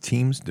organize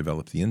teams,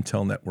 develop the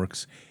intel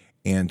networks,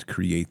 and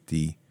create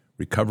the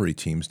recovery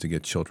teams to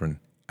get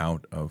children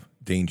out of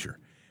danger.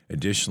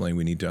 Additionally,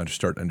 we need to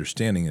start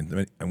understanding,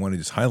 and I want to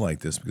just highlight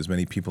this because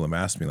many people have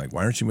asked me, like,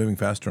 why aren't you moving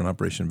faster on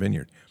Operation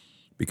Vineyard?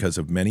 Because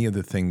of many of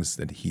the things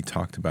that he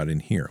talked about in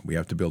here. We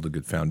have to build a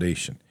good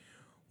foundation.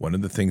 One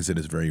of the things that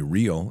is very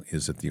real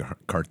is that the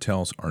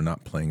cartels are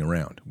not playing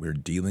around. We're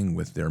dealing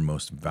with their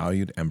most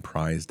valued and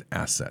prized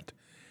asset,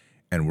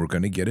 and we're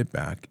going to get it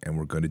back, and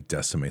we're going to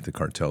decimate the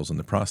cartels in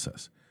the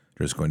process.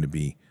 There's going to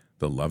be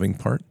the loving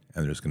part,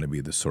 and there's going to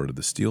be the sword of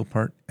the steel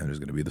part, and there's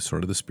going to be the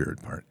sword of the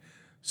spirit part.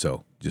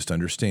 So just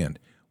understand,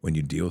 when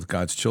you deal with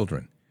God's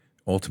children,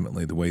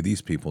 ultimately the way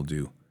these people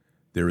do,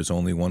 there is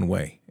only one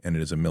way, and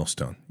it is a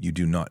millstone. You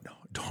do not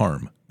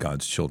harm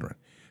God's children.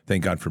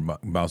 Thank God for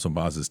Bazzel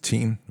Baz's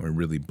team. We're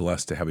really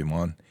blessed to have him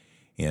on,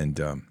 and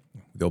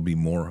there'll be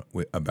more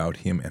about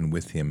him and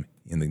with him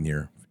in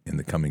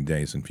the coming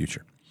days and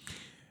future.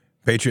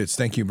 Patriots,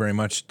 thank you very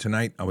much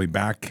tonight. I'll be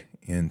back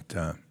at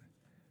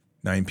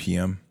 9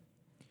 p.m.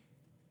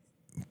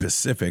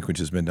 Pacific, which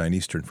is midnight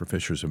Eastern for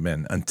Fishers of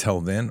Men.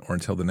 Until then, or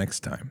until the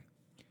next time,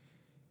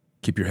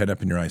 keep your head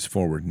up and your eyes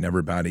forward.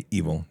 Never bow to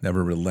evil.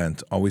 Never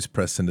relent. Always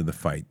press into the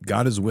fight.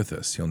 God is with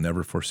us. He'll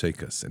never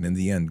forsake us. And in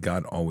the end,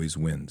 God always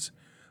wins.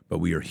 But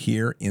we are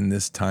here in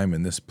this time,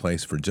 in this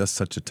place, for just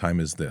such a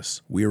time as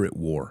this. We are at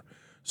war.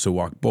 So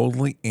walk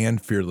boldly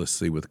and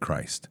fearlessly with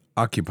Christ.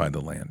 Occupy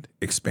the land,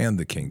 expand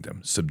the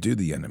kingdom, subdue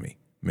the enemy.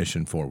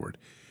 Mission forward.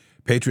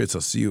 Patriots,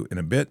 I'll see you in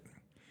a bit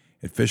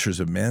at Fishers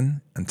of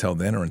Men. Until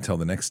then, or until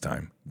the next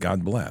time,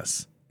 God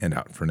bless, and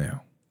out for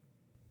now.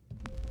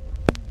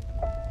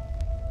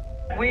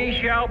 We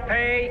shall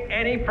pay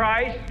any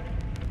price,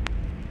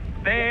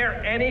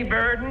 bear any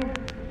burden,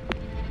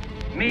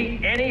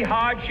 meet any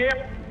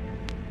hardship,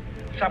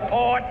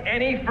 support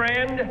any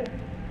friend,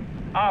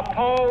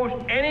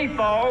 oppose any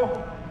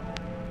foe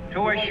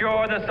to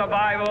assure the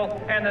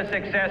survival and the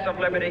success of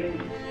liberty.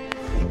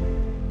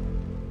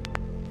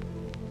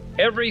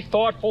 Every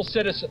thoughtful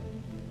citizen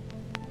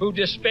who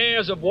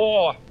despairs of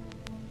war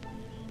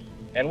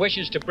and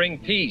wishes to bring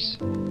peace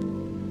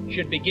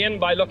should begin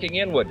by looking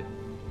inward,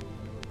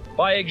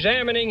 by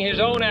examining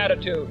his own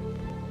attitude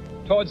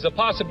towards the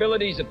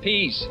possibilities of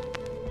peace.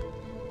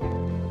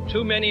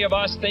 Too many of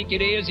us think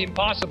it is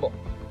impossible.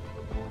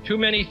 Too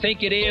many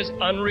think it is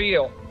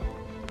unreal.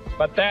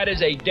 But that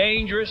is a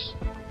dangerous,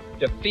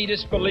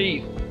 defeatist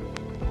belief.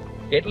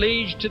 It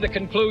leads to the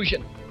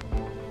conclusion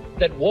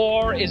that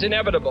war is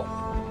inevitable,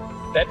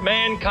 that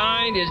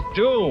mankind is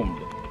doomed,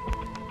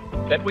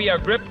 that we are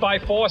gripped by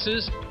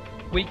forces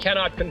we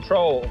cannot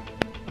control.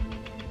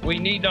 We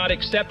need not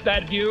accept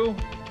that view.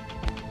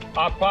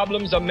 Our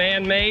problems are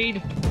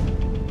man-made,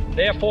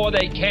 therefore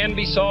they can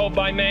be solved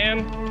by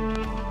man,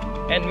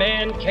 and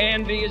man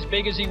can be as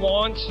big as he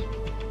wants.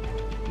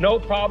 No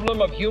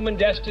problem of human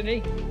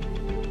destiny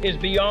is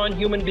beyond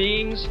human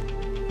beings.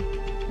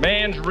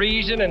 Man's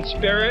reason and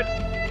spirit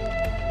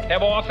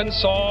have often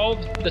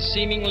solved the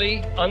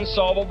seemingly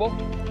unsolvable,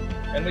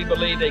 and we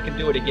believe they can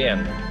do it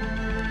again.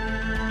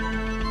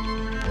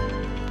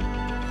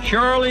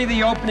 Surely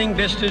the opening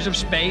vistas of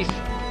space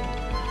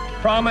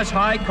promise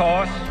high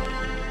costs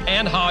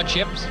and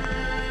hardships,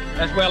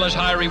 as well as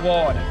high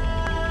reward.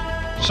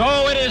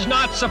 So it is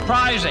not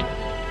surprising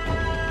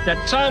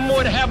that some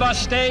would have us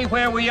stay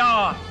where we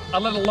are a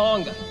little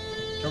longer,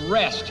 to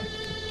rest,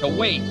 to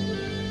wait.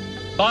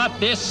 But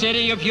this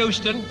city of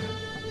Houston,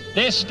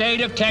 this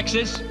state of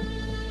Texas,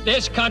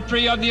 this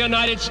country of the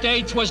United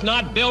States was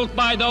not built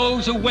by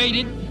those who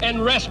waited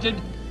and rested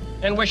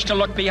and wished to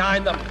look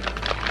behind them.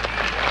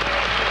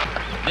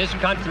 This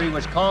country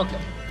was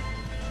conquered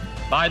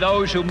by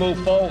those who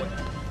move forward,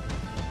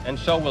 and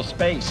so will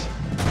space.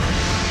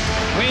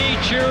 We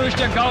choose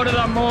to go to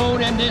the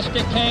moon in this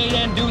decade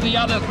and do the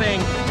other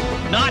thing,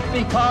 not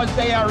because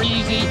they are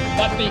easy,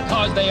 but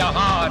because they are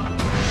hard.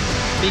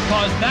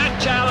 Because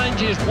that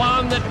challenge is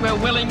one that we're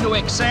willing to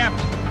accept.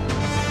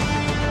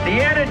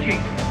 The energy,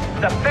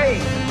 the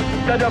faith,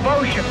 the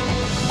devotion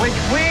which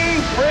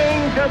we bring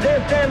to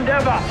this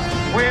endeavor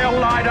will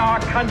light our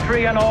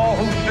country and all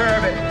who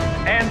serve it.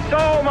 And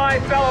so, my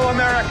fellow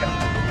Americans,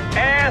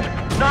 ask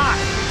not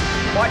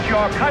what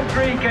your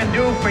country can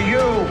do for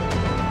you,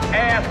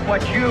 ask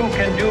what you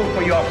can do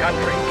for your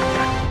country.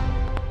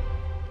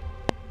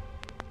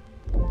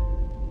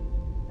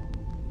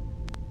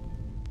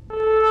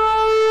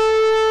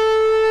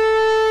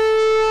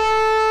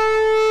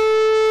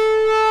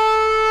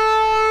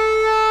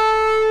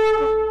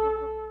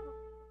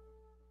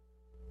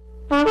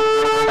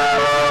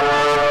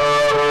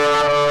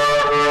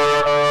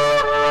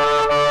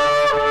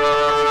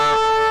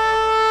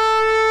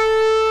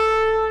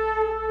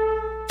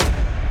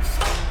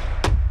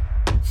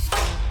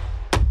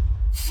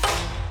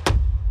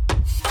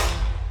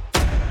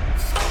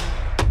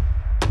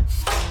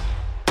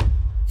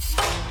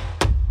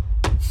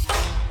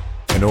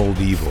 An old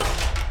evil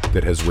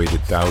that has waited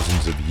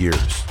thousands of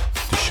years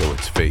to show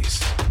its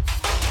face.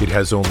 It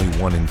has only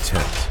one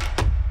intent: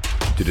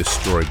 to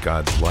destroy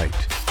God's light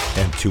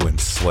and to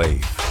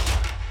enslave.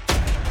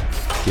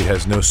 It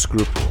has no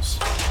scruples.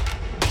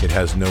 It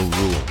has no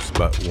rules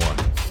but one: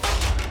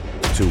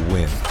 to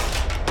win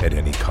at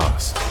any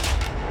cost.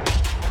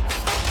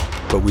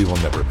 But we will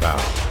never bow,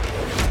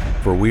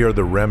 for we are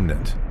the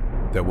remnant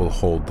that will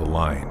hold the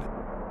line.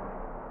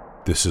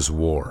 This is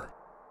war.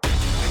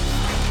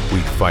 We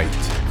fight.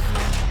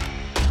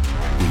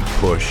 We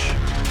push.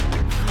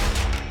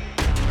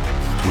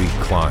 We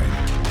climb.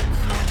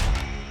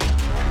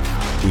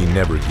 We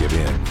never give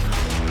in.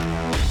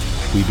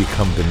 We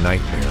become the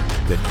nightmare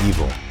that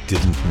evil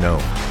didn't know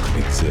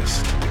could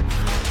exist.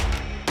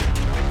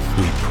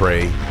 We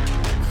pray.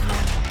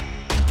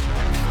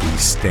 We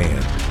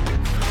stand.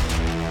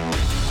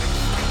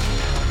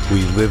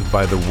 We live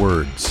by the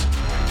words,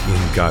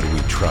 "In God we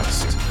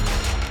trust."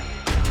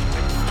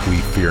 We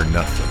fear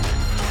nothing.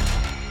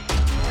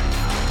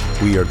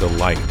 We are the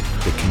light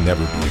that can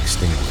never be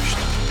extinguished.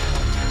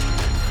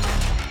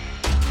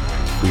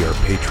 We are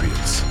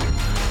patriots.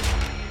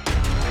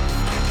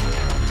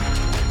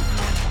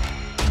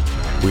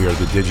 We are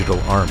the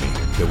digital army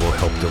that will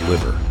help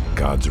deliver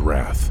God's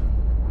wrath.